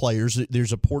much on the players.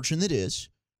 There's a portion that is,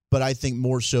 but I think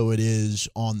more so it is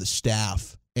on the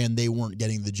staff, and they weren't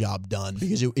getting the job done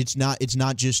because it's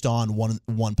not just on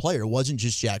one player. It wasn't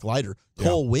just Jack Leiter.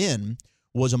 Cole Winn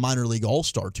was a minor league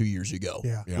all-star 2 years ago.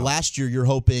 Yeah. Last year, you're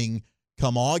hoping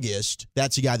come August,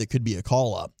 that's a guy that could be a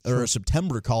call-up or a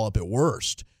September call-up at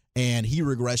worst. And he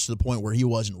regressed to the point where he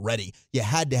wasn't ready. You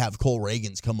had to have Cole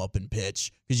Reagans come up and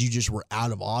pitch because you just were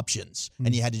out of options,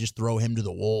 and you had to just throw him to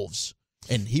the wolves.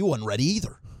 And he wasn't ready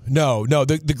either. No.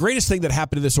 The greatest thing that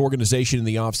happened to this organization in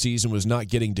the offseason was not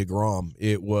getting DeGrom.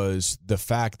 It was the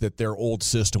fact that their old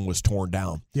system was torn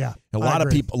down. Yeah. A lot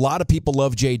of people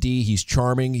love JD. He's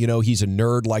charming. He's a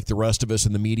nerd like the rest of us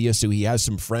in the media, so he has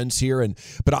some friends here.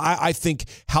 But I think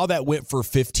how that went for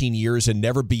 15 years and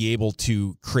never be able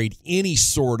to create any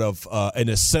sort of an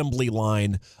assembly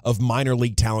line of minor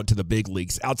league talent to the big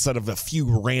leagues outside of a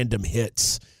few random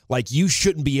hits. Like, you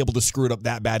shouldn't be able to screw it up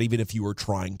that bad even if you were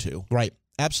trying to. Right.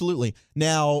 Absolutely.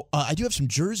 Now, I do have some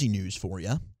Jersey news for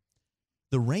you.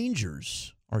 The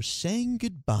Rangers are saying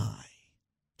goodbye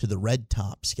to the Red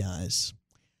Tops, guys.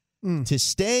 To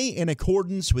stay in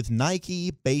accordance with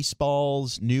Nike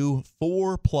Baseball's new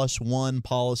 4+1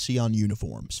 policy on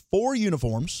uniforms. 4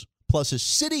 uniforms plus a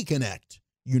City Connect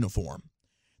uniform.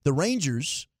 The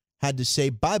Rangers had to say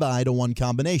bye-bye to one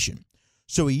combination.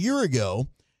 So a year ago,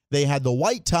 They had the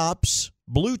white tops,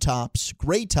 blue tops,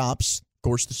 gray tops, of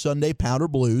course the Sunday powder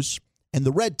blues, and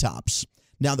the red tops.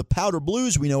 Now the powder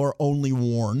blues we know are only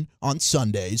worn on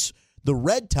Sundays. The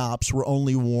red tops were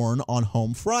only worn on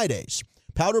home Fridays.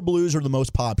 Powder blues are the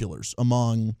most popular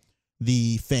among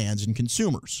the fans and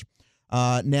consumers.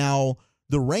 Now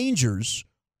the Rangers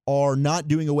are not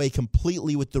doing away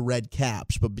completely with the red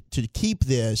caps, but to keep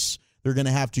this, they're going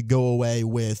to have to go away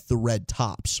with the red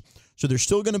tops. So they're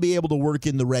still going to be able to work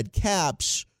in the red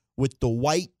caps with the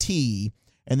white tee,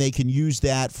 and they can use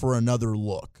that for another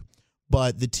look.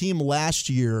 But the team last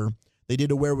year, they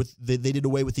did away with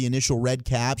the initial red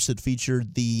caps that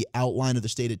featured the outline of the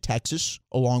state of Texas,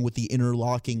 along with the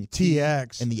interlocking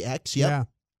TX and the X. Yep. Yeah,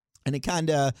 and it kind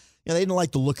of they didn't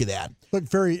like the look of that.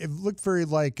 It looked very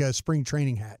like a spring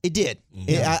training hat. It did.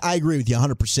 Mm-hmm. I agree with you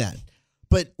 100%.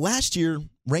 But last year,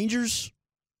 Rangers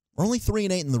were only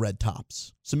 3-8 in the red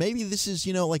tops. So maybe this is,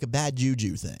 like a bad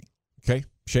juju thing. Okay,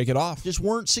 shake it off. Just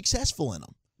weren't successful in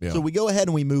them. Yeah. So we go ahead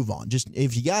and we move on. Just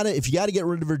if you gotta get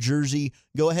rid of a jersey,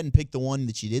 go ahead and pick the one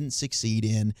that you didn't succeed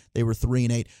in. They were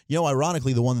 3-8.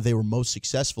 Ironically, the one that they were most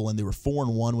successful in, they were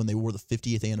 4-1 when they wore the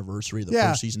 50th anniversary of the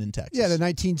first season in Texas. Yeah, the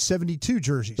 1972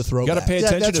 jerseys. The throwback. You got to pay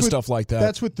attention to stuff like that.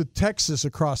 That's with the Texas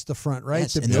across the front, right?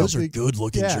 Yes, and those are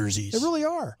good-looking jerseys. They really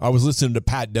are. I was listening to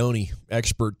Pat Doney,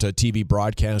 expert TV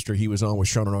broadcaster. He was on with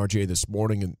Sean and RJ this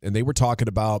morning, and they were talking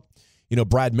about,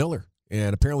 Brad Miller.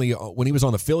 And apparently when he was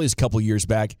on the Phillies a couple of years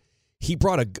back, he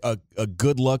brought a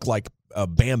good look, like a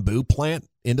bamboo plant,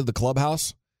 into the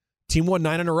clubhouse. Team won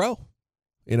 9 in a row.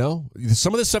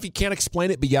 Some of this stuff you can't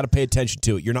explain it, but you got to pay attention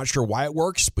to it. You're not sure why it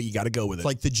works, but you got to go with it. It's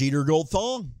like the Jeter gold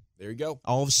thong. There you go.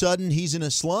 All of a sudden, he's in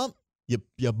a slump.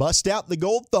 You bust out the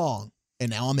gold thong, and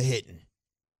now I'm hitting.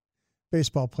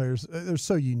 Baseball players, they're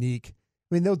so unique.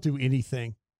 I mean, they'll do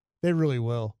anything. They really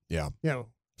will. Yeah. They'll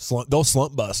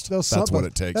slump bust. That's what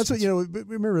it takes. That's what,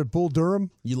 remember Bull Durham?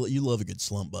 You love a good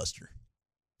slump buster.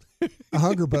 A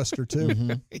hunger buster, too.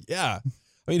 Mm-hmm. Yeah.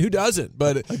 I mean, who doesn't?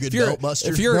 But a good belt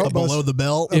buster. If you're below the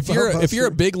belt. If you're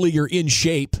a big leaguer in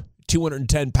shape,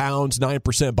 210 pounds,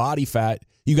 9% body fat,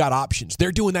 you got options.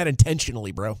 They're doing that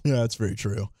intentionally, bro. Yeah, that's very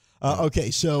true.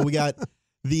 Okay, so we got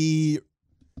the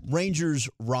Rangers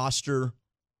roster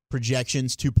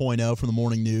projections 2.0 from the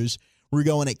Morning News. We're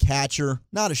going at catcher,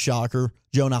 not a shocker,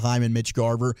 Jonah Hyman, Mitch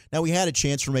Garver. Now, we had a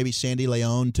chance for maybe Sandy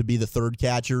Leon to be the third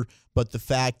catcher, but the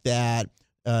fact that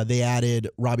they added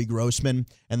Robbie Grossman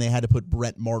and they had to put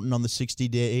Brett Martin on the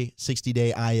 60-day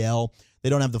IL, they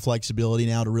don't have the flexibility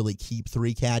now to really keep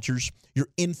 3 catchers. Your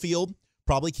infield,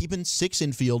 probably keeping 6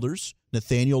 infielders,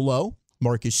 Nathaniel Lowe,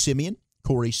 Marcus Semien,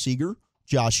 Corey Seager,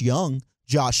 Josh Young,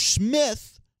 Josh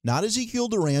Smith, not Ezekiel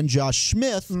Duran, Josh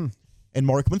Smith, and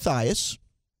Mark Mathias.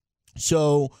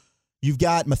 So you've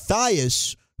got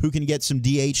Mathias, who can get some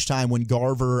DH time when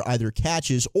Garver either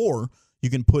catches, or you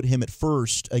can put him at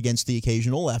first against the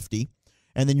occasional lefty.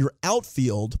 And then your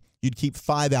outfield, you'd keep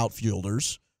 5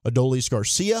 outfielders, Adolis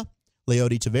Garcia,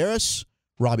 Leody Taveras,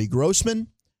 Robbie Grossman,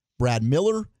 Brad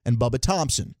Miller, and Bubba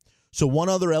Thompson. So one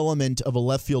other element of a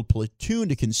left field platoon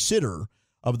to consider,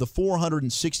 of the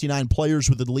 469 players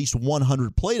with at least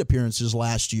 100 plate appearances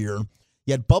last year,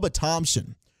 you had Bubba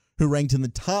Thompson, who ranked in the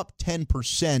top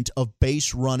 10% of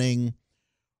base running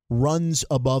runs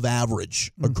above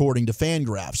average, according to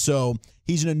Fangraphs. So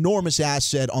he's an enormous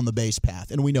asset on the base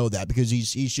path, and we know that because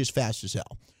he's just fast as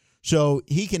hell. So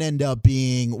he can end up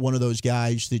being one of those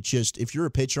guys that just, if you're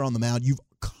a pitcher on the mound, you've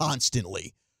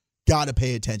constantly got to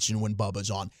pay attention when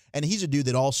Bubba's on. And he's a dude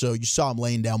that also, you saw him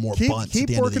laying down more bunts at the end of the year.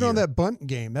 Keep working on that bunt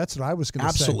game. That's what I was going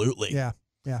to say. Absolutely. Yeah.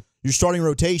 Your starting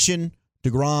rotation,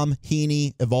 DeGrom,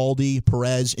 Heaney, Evaldi,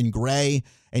 Perez, and Gray.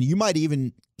 And you might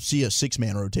even see a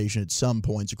 6-man rotation at some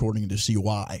points, according to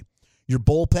CY. Your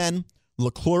bullpen,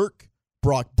 Leclerc,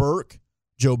 Brock Burke,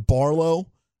 Joe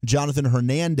Barlow, Jonathan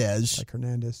Hernandez. Like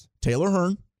Hernandez. Taylor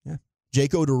Hearn. Yeah.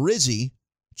 Jake Odorizzi,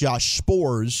 Josh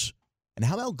Spores. And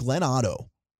how about Glenn Otto?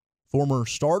 Former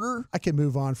starter. I can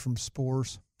move on from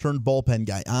Spores. Turned bullpen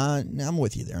guy. I'm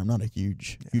with you there. I'm not a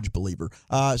huge believer.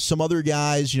 Some other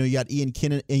guys, you got Ian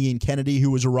Kennedy,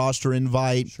 who was a roster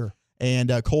invite. Sure. And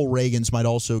Cole Reagans might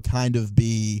also kind of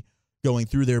be going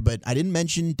through there. But I didn't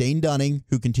mention Dane Dunning,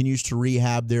 who continues to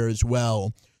rehab there as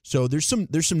well. So there's some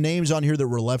names on here that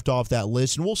were left off that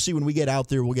list, and we'll see when we get out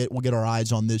there. We'll get our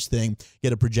eyes on this thing,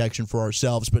 get a projection for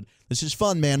ourselves. But this is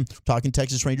fun, man. Talking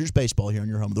Texas Rangers baseball here on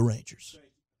your home of the Rangers.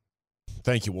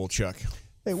 Thank you, Wolchuk.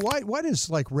 Hey, why does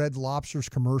Red Lobster's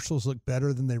commercials look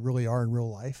better than they really are in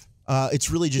real life? It's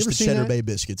really just the Cheddar Bay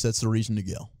biscuits. That's the reason to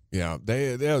go. Yeah,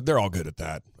 they're all good at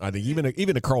that. I think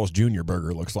even a Carl's Jr.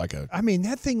 burger looks like a. I mean,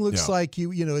 that thing looks like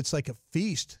it's like a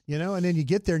feast, and then you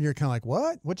get there and you're kind of like,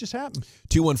 what? What just happened?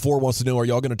 214 wants to know, are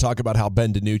y'all going to talk about how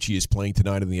Ben DiNucci is playing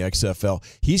tonight in the XFL?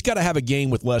 He's got to have a game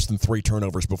with less than 3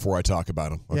 turnovers before I talk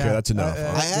about him. Okay, that's enough.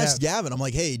 I asked Gavin, I'm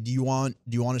like, hey, do you want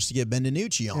us to get Ben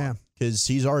DiNucci on? Yeah. Because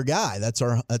he's our guy. That's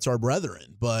our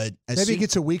brethren. But maybe he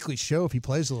gets a weekly show if he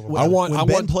plays a little.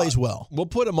 Ben plays well. We'll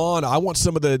put him on. I want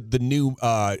some of the new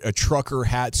trucker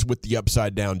hats with the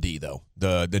upside down D though.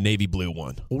 The navy blue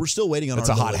one. Well, we're still waiting on. It's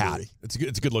our a hot delivery. hat.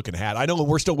 It's a good looking hat. I know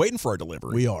we're still waiting for our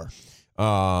delivery. We are.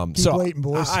 So waiting,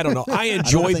 boys. I don't know. I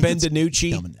enjoy Ben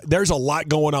DiNucci. There's a lot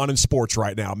going on in sports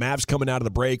right now. Mavs coming out of the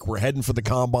break. We're heading for the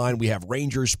combine. We have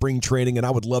Rangers spring training, and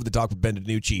I would love to talk with Ben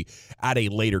DiNucci at a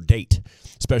later date,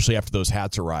 especially after those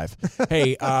hats arrive.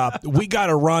 Hey, we got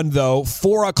to run, though.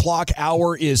 4 o'clock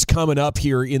hour is coming up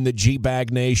here in the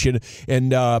G-Bag Nation.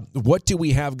 And what do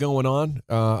we have going on?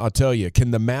 I'll tell you.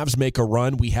 Can the Mavs make a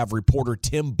run? We have reporter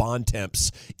Tim Bontemps,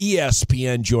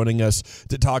 ESPN, joining us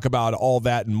to talk about all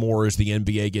that and more as the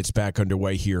NBA gets back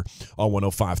underway here on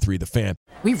 105.3 The Fan.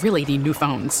 We really need new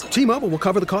phones. T-Mobile will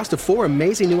cover the cost of 4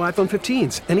 amazing new iPhone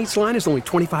 15s, and each line is only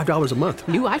 $25 a month.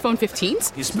 New iPhone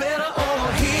 15s? It's better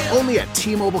over here. Only at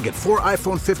T-Mobile, get 4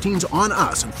 iPhone 15s on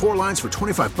us and 4 lines for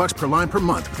 $25 per line per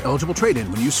month with eligible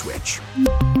trade-in when you switch.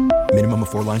 Minimum of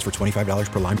 4 lines for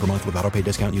 $25 per line per month with autopay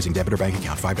discount using debit or bank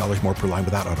account. $5 more per line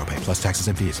without autopay, plus taxes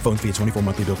and fees. Phone fee at 24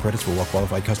 monthly bill credits for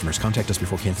well-qualified customers. Contact us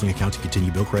before canceling account to continue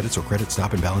bill credits or credit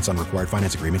stop and balance on required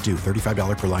finance agreement due.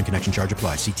 $35 per line connection charge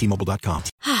applies. See T-Mobile.com.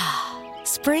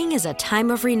 Spring is a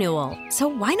time of renewal, so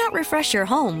why not refresh your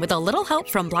home with a little help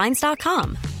from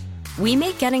Blinds.com? We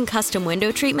make getting custom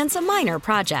window treatments a minor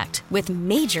project with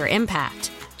major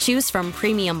impact. Choose from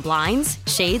premium blinds,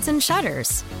 shades, and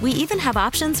shutters. We even have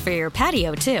options for your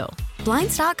patio, too.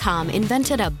 Blinds.com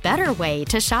invented a better way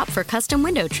to shop for custom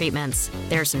window treatments.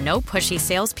 There's no pushy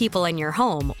salespeople in your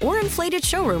home or inflated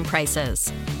showroom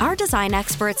prices. Our design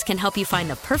experts can help you find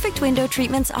the perfect window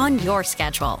treatments on your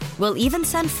schedule. We'll even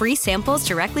send free samples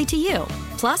directly to you.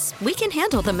 Plus, we can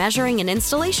handle the measuring and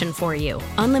installation for you.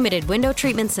 Unlimited window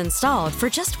treatments installed for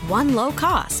just one low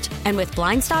cost. And with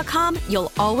Blinds.com,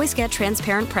 you'll always get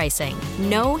transparent pricing.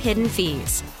 No hidden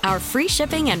fees. Our free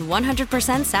shipping and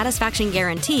 100% satisfaction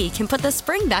guarantee can put the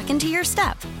spring back into your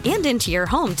step and into your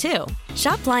home, too.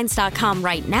 Shop Blinds.com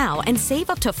right now and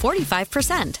save up to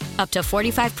 45%. Up to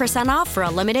 45% off for a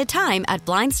limited time at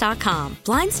Blinds.com.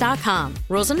 Blinds.com.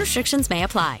 Rules and restrictions may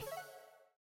apply.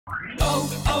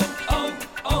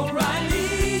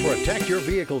 Protect your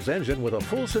vehicle's engine with a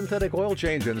full synthetic oil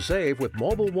change and save with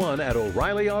Mobil 1 at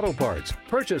O'Reilly Auto Parts.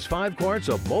 Purchase 5 quarts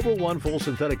of Mobil 1 full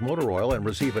synthetic motor oil and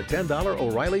receive a $10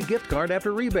 O'Reilly gift card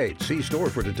after rebate. See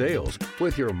store for details.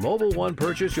 With your Mobil 1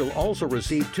 purchase, you'll also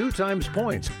receive 2 times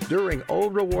points during O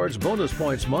Rewards Bonus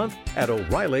Points Month at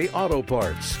O'Reilly Auto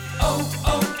Parts.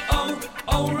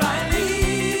 O'Reilly.